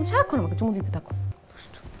 সারাক্ষণ আমাকে চুমা দিতে থাকো।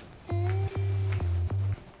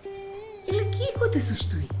 এগুলো কি করতেছিস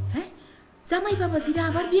তুই? হ্যাঁ, জামাই বাবাজিরা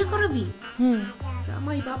আবার বিয়ে করাবি?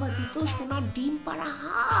 জামাই বাবাজি তো সোনার ডিম পাড়া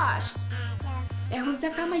হাঁস, এখন যা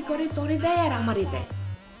কামাই করে তোরে দেয় আর আমারে দেয়।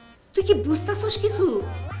 তুই কি বুঝতেছিস কিছু?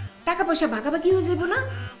 টাকা পয়সা ভাগাভাগি হয়ে যাবো না?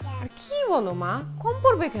 আর কি বলো মা, কম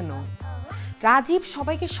পড়বে কেন? রাজীব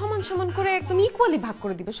সবাইকে সমান সমান করে একদম ইকুয়ালি ভাগ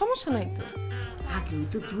করে দিবে, সমস্যা নাই তো। আগে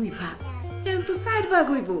হইতো 2 ভাগ, এখন তো 4 ভাগ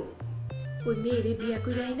হইব। ওই মেয়েরে বিয়া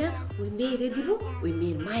করে আইনা ওই মেয়েরে দিব, ওই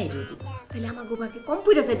মেয়ের মায়েরও দিব, তাহলে আমাকে ভাগে কম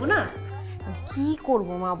পড়ে যাইব না? কি করব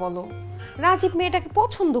মা বলো, রাজীব মেয়েটাকে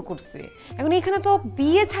পছন্দ করছে, এখন এখানে তো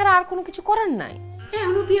বিয়ে ছাড়া আর কোনো কিছু করার নাই।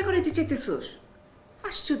 এখনো বিয়ে করাইতে চাইতেছস?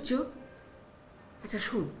 আশ্চর্য। আচ্ছা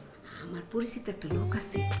শোন, আমার পরিচিত একটা লোক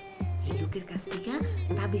আছে, এই লোকের কাছ থেকে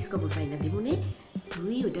তাবিজ কবজ চাইনা দিবনে,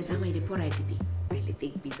 তুই ওইটা জামাইরে পরাই দিবি, তাইলে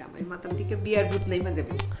দেখবি জামাইয়ের মাথার দিকে বিয়ার ভূত নাইমা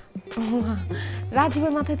যাবে।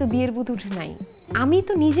 রাজীবের মাথায় তো বিয়ের ভূত উঠে নাই, আমি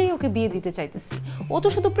তো নিজেই ওকে বিয়ে দিতে চাইতেছি। ও তো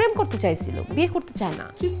শুধু প্রেম করতে চাইছিল, বিয়ে করতে চায় না।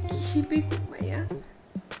 কি কি বেকুব মাইয়া,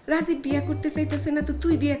 রাজীব বিয়া করতে চাইতেছে না তো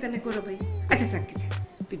তুই বিয়া কেন করাবি? আচ্ছা থাক,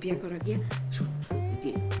 তুই বিয়া করা গিয়া শোন,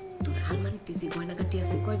 যে তোর আলমারিতে যে গয়নাগাটি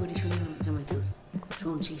আছে কয় বড়ি সোনা জমাইছিস,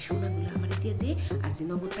 শোন সেই সোনাগুলো আমারে দিয়ে দে, আর যে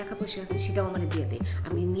নগদ টাকা পয়সা আছে সেটাও আমারে দিয়ে দে,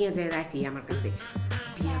 আমি নিয়ে যাই রাখি আমার কাছে।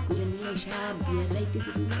 বিয়া করে নিয়ে এসে বিয়ার লাইতে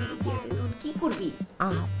যদি আমারে দিয়ে দে তখন কি করবি?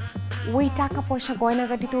 ওই টাকা পয়সা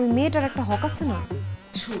গয়নাগাটিতে ওই মেয়েটার একটা হক আছে না?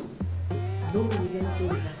 শোন, লোক নিজের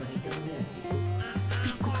চিন্তা করে, এটা মনে রাখবি।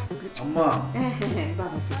 আম্মা, হ্যাঁ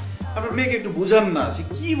বাবাজি, আপনার মেয়েকে একটু বুঝান না, সে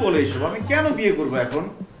কি বলে এসব? আমি কেন বিয়ে করবো এখন?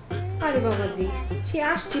 আরে বাবাজি, সে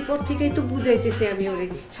আসছি পর থেকেই তো বুঝাইতেছে, আমি ওরে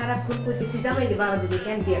সারাক্ষণ কইতেছি জামাইরে বাবাজিরে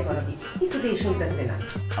কেন বিয়ে করাবি, কিছুতেই শুনতেছে না।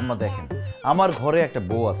 আম্মা দেখেন, আমার ঘরে একটা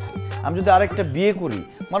বউ আছে, আমি যদি আরেকটা বিয়ে করি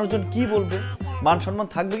মানুষজন কি বলবে? মান সম্মান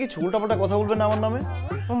থাকবে কিছু? উল্টাপাল্টা কথা বলবে না আমার নামে?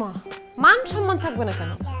 ওমা, মান সম্মান থাকবে না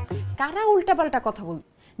কেন? কারা উল্টাপাল্টা কথা বলবে?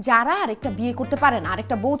 যারা আরেকটা বিয়ে করতে পারে না,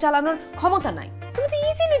 আরেকটা বউ চালানোর ক্ষমতা নাই। তুমি তো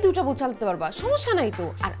ইজিলি 2টা বউ চালাতে পারবা, সমস্যা নাই তো।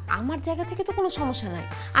 আর আমার জায়গা থেকে তো কোনো সমস্যা নাই,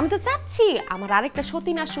 আমি তো চাচ্ছি আমার আরেকটা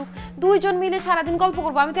সতীন আসুক, দুইজন মিলে সারাদিন গল্প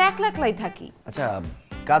করবো, আমি তো একলা একলাই থাকি। আচ্ছা,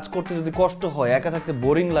 কাজ করতে যদি কষ্ট হয়, একা থাকতে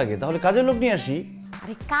বোরিং লাগে, তাহলে কাজের লোক নিয়ে আসি।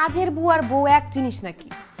 আরে কাজের বউ আর বউ এক জিনিস নাকি?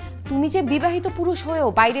 তুমি যে বিবাহিত পুরুষ হয়েও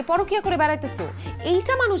বাইরে পরকীয়া করে বেড়াইতেছো,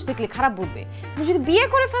 এইটা মানুষ দেখলে খারাপ বলবে। তুমি যদি বিয়ে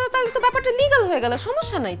করে ফেলো তাহলে তো ব্যাপারটা লিগ্যাল হয়ে গেল,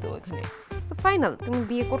 সমস্যা নাই তো এখানে। তো ফাইনাল, তুমি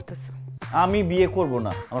বিয়ে করতেছো? আমি বিয়ে করব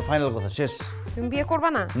না, আমার ফাইনাল কথা শেষ। তুমি বিয়ে করবা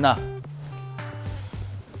না? না।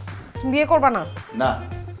 তুমি বিয়ে করবা না? না।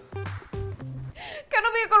 কেন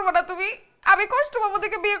বিয়ে করবা না তুমি? আমি কষ্ট পাবো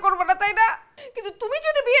দেখে বিয়ে করবো না, তাই না? কিন্তু তুমি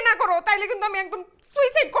যদি বিয়ে না করো তাইলে কিন্তু আমি একদম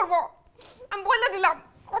সুইসাইড করব, আমি বলে দিলাম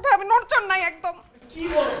কথা, আমি নড়চড় নাই একদম। কি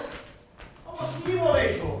বলো? আম্মা কি বলে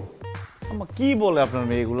এসব? আম্মা কি বলে আপনার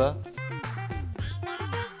মেয়েগুলা?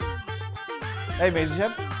 এই মেয়ে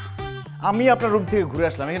সাহেব, আমি আপনার রুম থেকে ঘুরে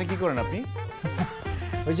আসলাম, এখানে কি করেন আপনি?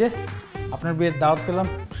 ওই যে আপনার বিয়ের দাওয়াত পেলাম,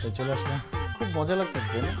 তাই চলে আসলাম। খুব মজা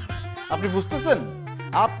লাগতেছে না? আপনি বুঝতেছেন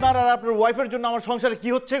আপনার আর আপনার ওয়াইফের জন্য আমার সংসারে কি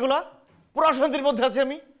হচ্ছে এগুলা? পুরো অশান্তির মধ্যে আছি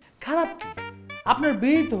আমি। খারাপ কি? আপনার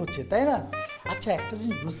বিয়েই তো হচ্ছে, তাই না? আচ্ছা, একটা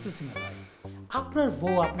জিনিস বুঝতেছি না ভাই, আপনার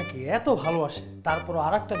বউ আপনাকে এত ভালোবাসে, তারপর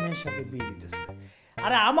আর একটা মেয়ের সাথে বিয়ে দিতেছে।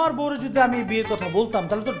 আরে আমার বউরে যদি আমি বিয়ের কথা বলতাম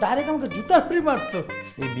তাহলে তো ডাইরেক্ট আমাকে জুতার বাড়ি মারতো।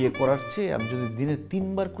 এই বিয়ে করার চেয়ে আমি যদি দিনে 3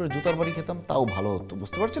 বার করে জুতার বাড়ি খেতাম তাও ভালো হতো,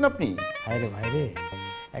 বুঝতে পারছেন আপনি? ভাই রে,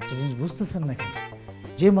 একটা জিনিস বুঝতেছেন নাকি,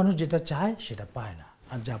 যে মানুষ যেটা চায় সেটা পায় না,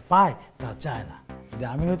 আর যা পায় তা চায় না। যদি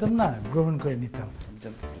আমি হইতাম না, গ্রহণ করে নিতাম।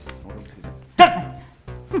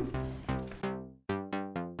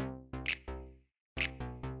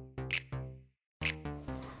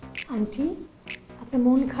 আন্টি, আপনার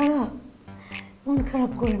মন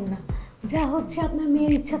খারাপ করেন না, যা হচ্ছে আপনার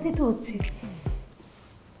মেয়ের ইচ্ছাতে তো হচ্ছে।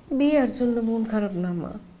 বিয়ের জন্য মন খারাপ না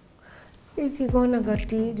মা, এই যে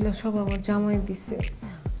গয়নাগাটি এগুলো সব আমার জামাই দিছে,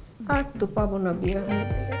 আর তো পাবো না বিয়ে হয়ে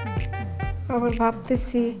গেলে। আবার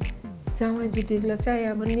ভাবতেছি জামাই যদি এগুলো চাই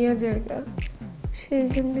আবার নিয়ে জায়গা, সেই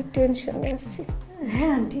জন্য টেনশনে আছি।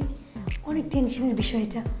 হ্যাঁ আন্টি, অনেক টেনশনের বিষয়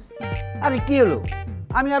এটা। আরে কি হলো,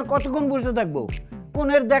 আমি আর কতক্ষণ বসে থাকবো?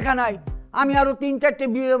 কোনের দেখা নাই, আমি আরো 3-4টে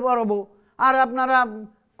বিয়ে পড়াবো আর আপনারা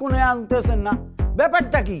কোনে আনতেছেন না,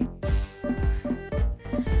 ব্যাপারটা কি?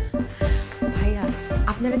 ভাইয়া,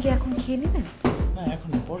 আপনারা কি এখন খেয়ে নেবেন? না,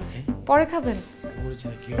 এখন পরে খাই। পরে খাবেন?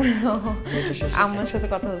 কি আমার সাথে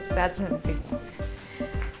কথা হচ্ছে। আচ্ছা, দেখছি।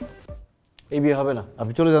 এই বিয়ে হবে না,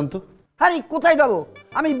 আপনি চলে যান তো। আরে কোথায় যাবো?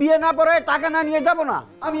 আমি বিয়ে না পড়ায় টাকা না নিয়ে যাবো না?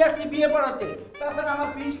 আমি আসছি বিয়ে পড়াতে, তাছাড়া আমার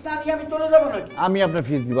ফিস না নিয়ে আমি চলে যাবো নাকি? আমি আপনার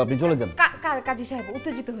ফিস দিব, আপনি চলে যান। কাজী সাহেব,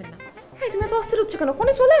 উত্তেজিত হন না। হ্যাঁ, তুমি এত অস্থির হচ্ছ কেন?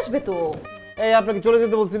 কোনে চলে আসবে তো। এই আপনাকে চলে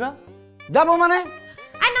যেতে বলছি না? যাবো মানে?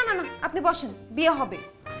 না, আপনি বসেন, বিয়ে হবে।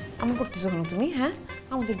 এমন করতেছো কেন তুমি? হ্যাঁ,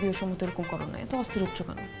 আমাদের বিয়ের সময় তো এরকম করো না, এত অস্থির হচ্ছ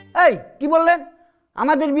কেন? এই কি বললেন?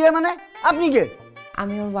 আমাদের বিয়ে মানে? আপনি কে?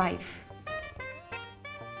 আমি ওর ওয়াইফ।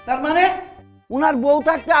 তার মানে উনার বউ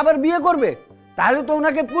থাকতে আবার বিয়ে করবে? তাহলে তো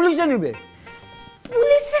উনাকে পুলিশে নিবে।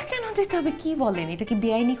 পুলিশে কেন দিতে হবে? কি বলেন, এটা কি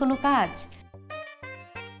বেআইনি কোনো কাজ?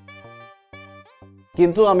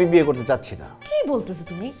 কিন্তু আমি বিয়ে করতে চাচ্ছি না। কি বলতেছো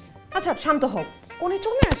তুমি? আচ্ছা, শান্ত হও, কোনে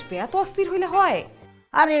চলে আসবে, এত অস্থির হইলে হয়?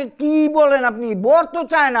 আরে কি বলেন আপনি? বর তো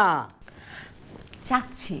চায় না।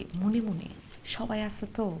 চাচ্ছে মনে মনে, সবাই আছে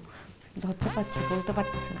তো, লজ্জা পাচ্ছে, বলতে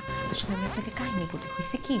পারতেছে না। সবাই আপনাকে কাহিনী বলি,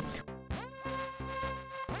 হয়েছে কি,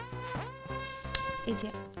 এই যে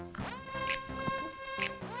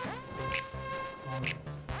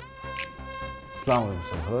আসসালামু আলাইকুম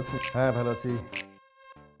স্যার, ভালো আছেন? হ্যাঁ ভালো আছি।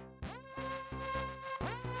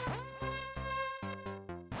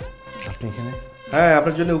 আপনি এখানে? হ্যাঁ,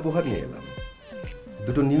 আপনার জন্য উপহার নিয়ে এলাম।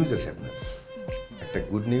 দুটো নিউজ আছে আপনার, একটা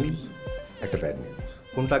গুড নিউজ, একটা ব্যাড নিউজ।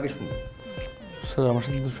 কোনটা আগে শুনুন? স্যার, আমার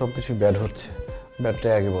সাথে তো সব কিছুই ব্যাড হচ্ছে, ব্যাডটা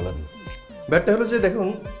আগে বলেন। ব্যাডটা হলো যে দেখুন,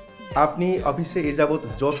 আপনি অফিসে এ যাবৎ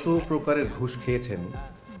যত প্রকারের ঘুষ খেয়েছেন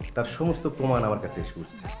তার সমস্ত প্রমাণ আমার কাছে এসে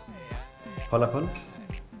উঠছে। ফলাফল,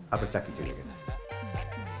 আপনার চাকরি চলে গেছে।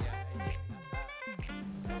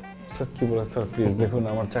 স্যার কি বলেন স্যার, প্লিজ দেখুন,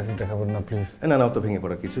 আমার চাকরিটা খাবেন না প্লিজ। না না, অত ভেঙে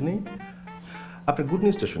পড়ার কিছু নেই। আপনার গুড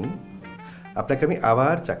নিউজটা শুনুন, আপনাকে আমি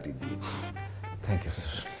আবার চাকরি দিয়েছি। Thank you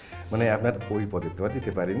sir. মানে আপনার ওই পদে তো আর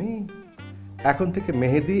দিতে পারিনি, এখন থেকে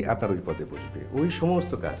মেহেদি আপনার ওই পদে বসবে, ওই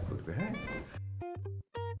সমস্ত কাজ করবে। হ্যাঁ,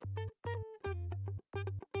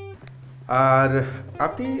 আর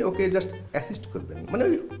আপনি ওকে জাস্ট অ্যাসিস্ট করবেন, মানে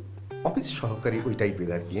ওই অফিস সহকারী ওই টাইপের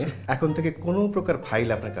আর কি। এখন থেকে কোনো প্রকার ফাইল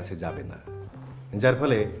আপনার কাছে যাবে না, যার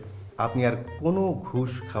ফলে আপনি আর কোনো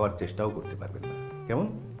ঘুষ খাওয়ার চেষ্টাও করতে পারবেন না। কেমন?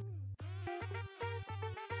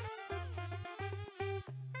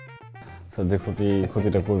 স্যার দেখুন, এই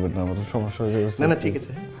ক্ষতিটা করবেন না, আমাদের সমস্যা হয়ে যাবে। না না, ঠিক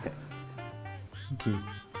আছে। কি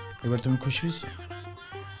এবার তুমি খুশি হয়েছো?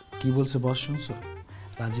 কি বলছে বস শুনছো?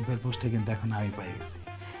 রাজীবের পোস্টে কিন্তু এখন আমি পাই গেছি।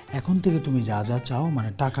 এখন থেকে তুমি যা যা চাও, মানে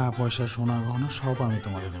টাকা পয়সা সোনা গহনা সব আমি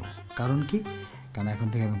তোমাকে দেবো। কারণ কি? কারণ এখন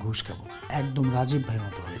থেকে আমি ঘুষ খাবো, একদম রাজীব ভাইয়ের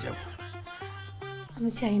মতো হয়ে যাব। আমি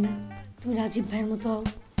চাই না তুমি রাজীব ভাইয়ের মতো হও।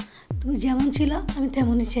 তুমি যেমন ছিল আমি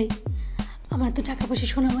তেমনই চাই। আমার তো টাকা পয়সা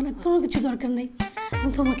সোনা গহনা কোনো কিছু দরকার নেই,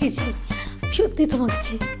 আমি তোমাকেই চাই, সত্যি তোমাকে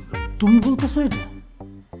চাই। তুমি বলতেছো এটা?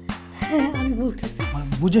 হ্যাঁ, আমি বলতেছি। মানে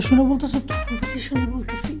বুঝে শুনে বলতেছো তো? বুঝে শুনে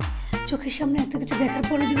বলতেছি। চোখের সামনে এত কিছু দেখার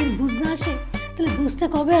পরে যদি বুঝ না আসে, তাহলে বুঝটা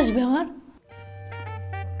কবে আসবে আমার?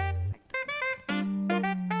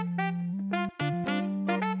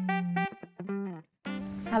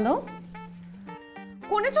 হ্যালো,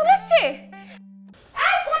 কোনে চলে আসছে?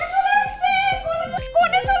 কোনে চলে আসছে,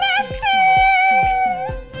 কোনে চলে আসছে।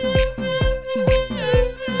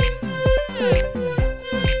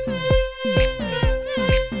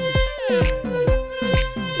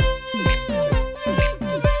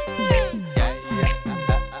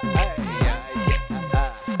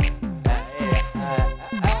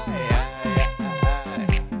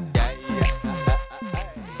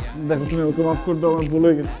 দেখো তুমি আমাকে মাফ করে দাও, আমার ভুল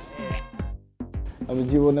হয়ে গেছে। আমি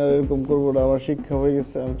জীবনে আর এরকম করবো না, আমার শিক্ষা হয়ে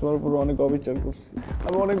গেছে। আমি তোমার উপর অনেক অবিচার করছি,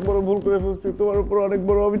 আমি অনেক বড় ভুল করে ফেলছি, তোমার উপর অনেক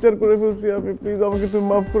বড় অবিচার করে ফেলছি। আমি প্লিজ আমাকে তুমি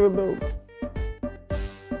মাফ করে দাও।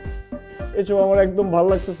 এসব আমার একদম ভালো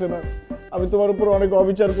লাগতেছে না। আমি তোমার উপর অনেক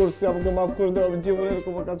অবিচার করছি, আমাকে মাফ করে দাও। আমি জীবনে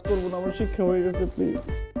এরকম কাজ করবো না, আমার শিক্ষা হয়ে গেছে, প্লিজ।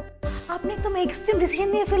 আপনি একদম এক্সট্রিম ডিসিশন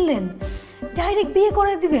নিয়ে ফেললেন, ডাইরেক্ট বিয়ে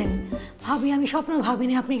করে দিবেন। ভাবি আমি স্বপ্ন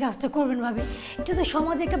ভাবিনি আপনি কাজটা করবেন। ভাবি এটা তো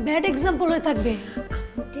সমাজে একটা ব্যাড এক্সাম্পল হয়ে থাকবে।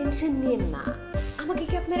 টেনশন নিয়েন না, আমাকে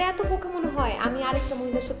কি আপনার এত বোকা মনে হয় আমি আরেকটা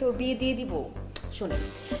মহিলার সাথে ওর বিয়ে দিয়ে দিব? শুনেন,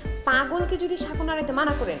 পাগলকে যদি শাকো নাড়াইতে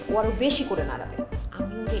মানা করেন ও আরো বেশি করে নাড়াবে।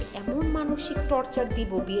 আমি ওকে এমন মানসিক টর্চার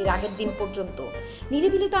দিব বিয়ের আগের দিন পর্যন্ত,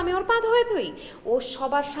 নিরিবিলি তো আমি ওর পা ধরে ধুই, ও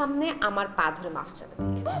সবার সামনে আমার পা ধরে মাফ চাবে।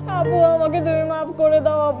 আপু আমাকে তুমি মাফ করে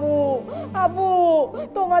দাও আপু। আপু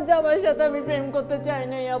তোমার জামাইয়ের সাথে আমি প্রেম করতে চাই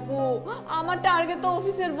নাই আপু। আমার টার্গেট তো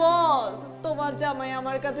অফিসের বস। তোমার জামাই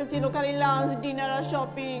আমার কাছে ছিল খালি lunch, dinner R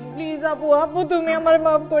shopping. Please আপু, আপু তুমি আমার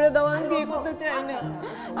মাফ করে দাও। আমি বিয়ে করতে চাই না,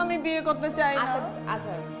 আমি বিয়ে করতে চাই না।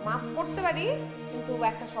 আচ্ছা মাফ করতে পারি, কিন্তু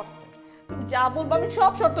একটা শর্ত। যা বলবো আমি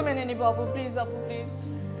সব শর্ত মেনে নিব আপু, প্লিজ আপু প্লিজ।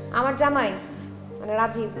 আমার জামাই মানে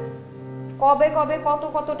রাজীব কবে কবে কত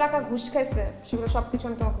কত টাকা ঘুষ খাইছে সেগুলো সবকিছু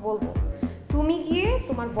আমি তোমাকে বলবো। তুমি গিয়ে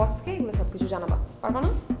তোমার বসকে এগুলো সবকিছু জানাবা, পারবা না?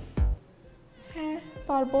 হ্যাঁ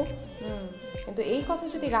পারবো। কিন্তু এই কথা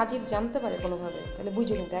যদি রাজীব জানতে পারে কোনোভাবে, তাহলে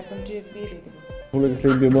বুঝো কিন্তু একদম ডিরেক্ট বিয়ে দিয়ে দেবো। ভুলে গেছি,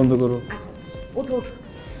 বিয়ে বন্ধ করো। আচ্ছা ওঠো ওঠো।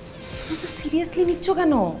 তুমি তো সিরিয়াসলি নিচ্ছ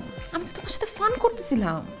কেন? আমি তো তোমার সাথে ফান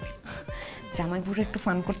করতেছিলাম। জামাই বুড়ো একটু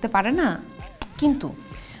ফান করতে পারে না, কিন্তু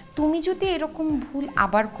তুমি যদি এরকম ভুল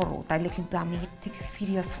আবার করো তাহলে কিন্তু আমি এর থেকে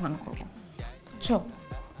সিরিয়াস ফান করবো, বুঝছো?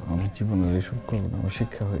 আমি জীবনে এসব করবো না, আমার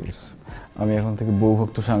শিক্ষা হয়ে গেছে। আমি এখন থেকে বউ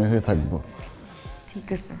ভক্ত স্বামী হয়ে থাকবো। ঠিক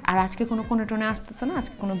আছে। আর আজকে কোনো কোনে টোনে আসতেছে না,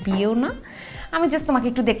 আজকে কোনো বিয়েও না। আমি জাস্ট তোমাকে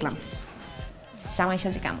একটু দেখলাম জামাই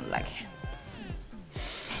সাজে কেমন লাগে।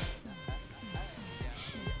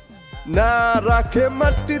 না রাখে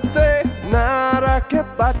মাটিতে, না রাখে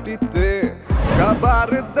পাটিতে, খাবার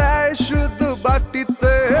দেয় শুধু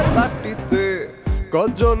বাটিতে বাটিতে।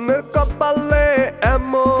 কজনের কপালে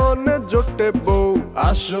এমন জোটে বউ,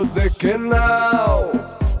 আসো দেখে নাও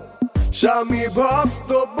স্বামী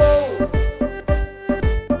ভক্ত বউ।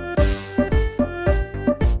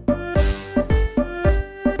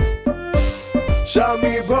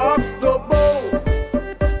 স্বামী ভক্ত বউ,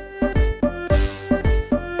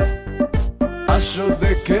 আসো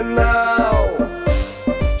দেখে নাও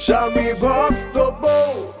স্বামী ভক্ত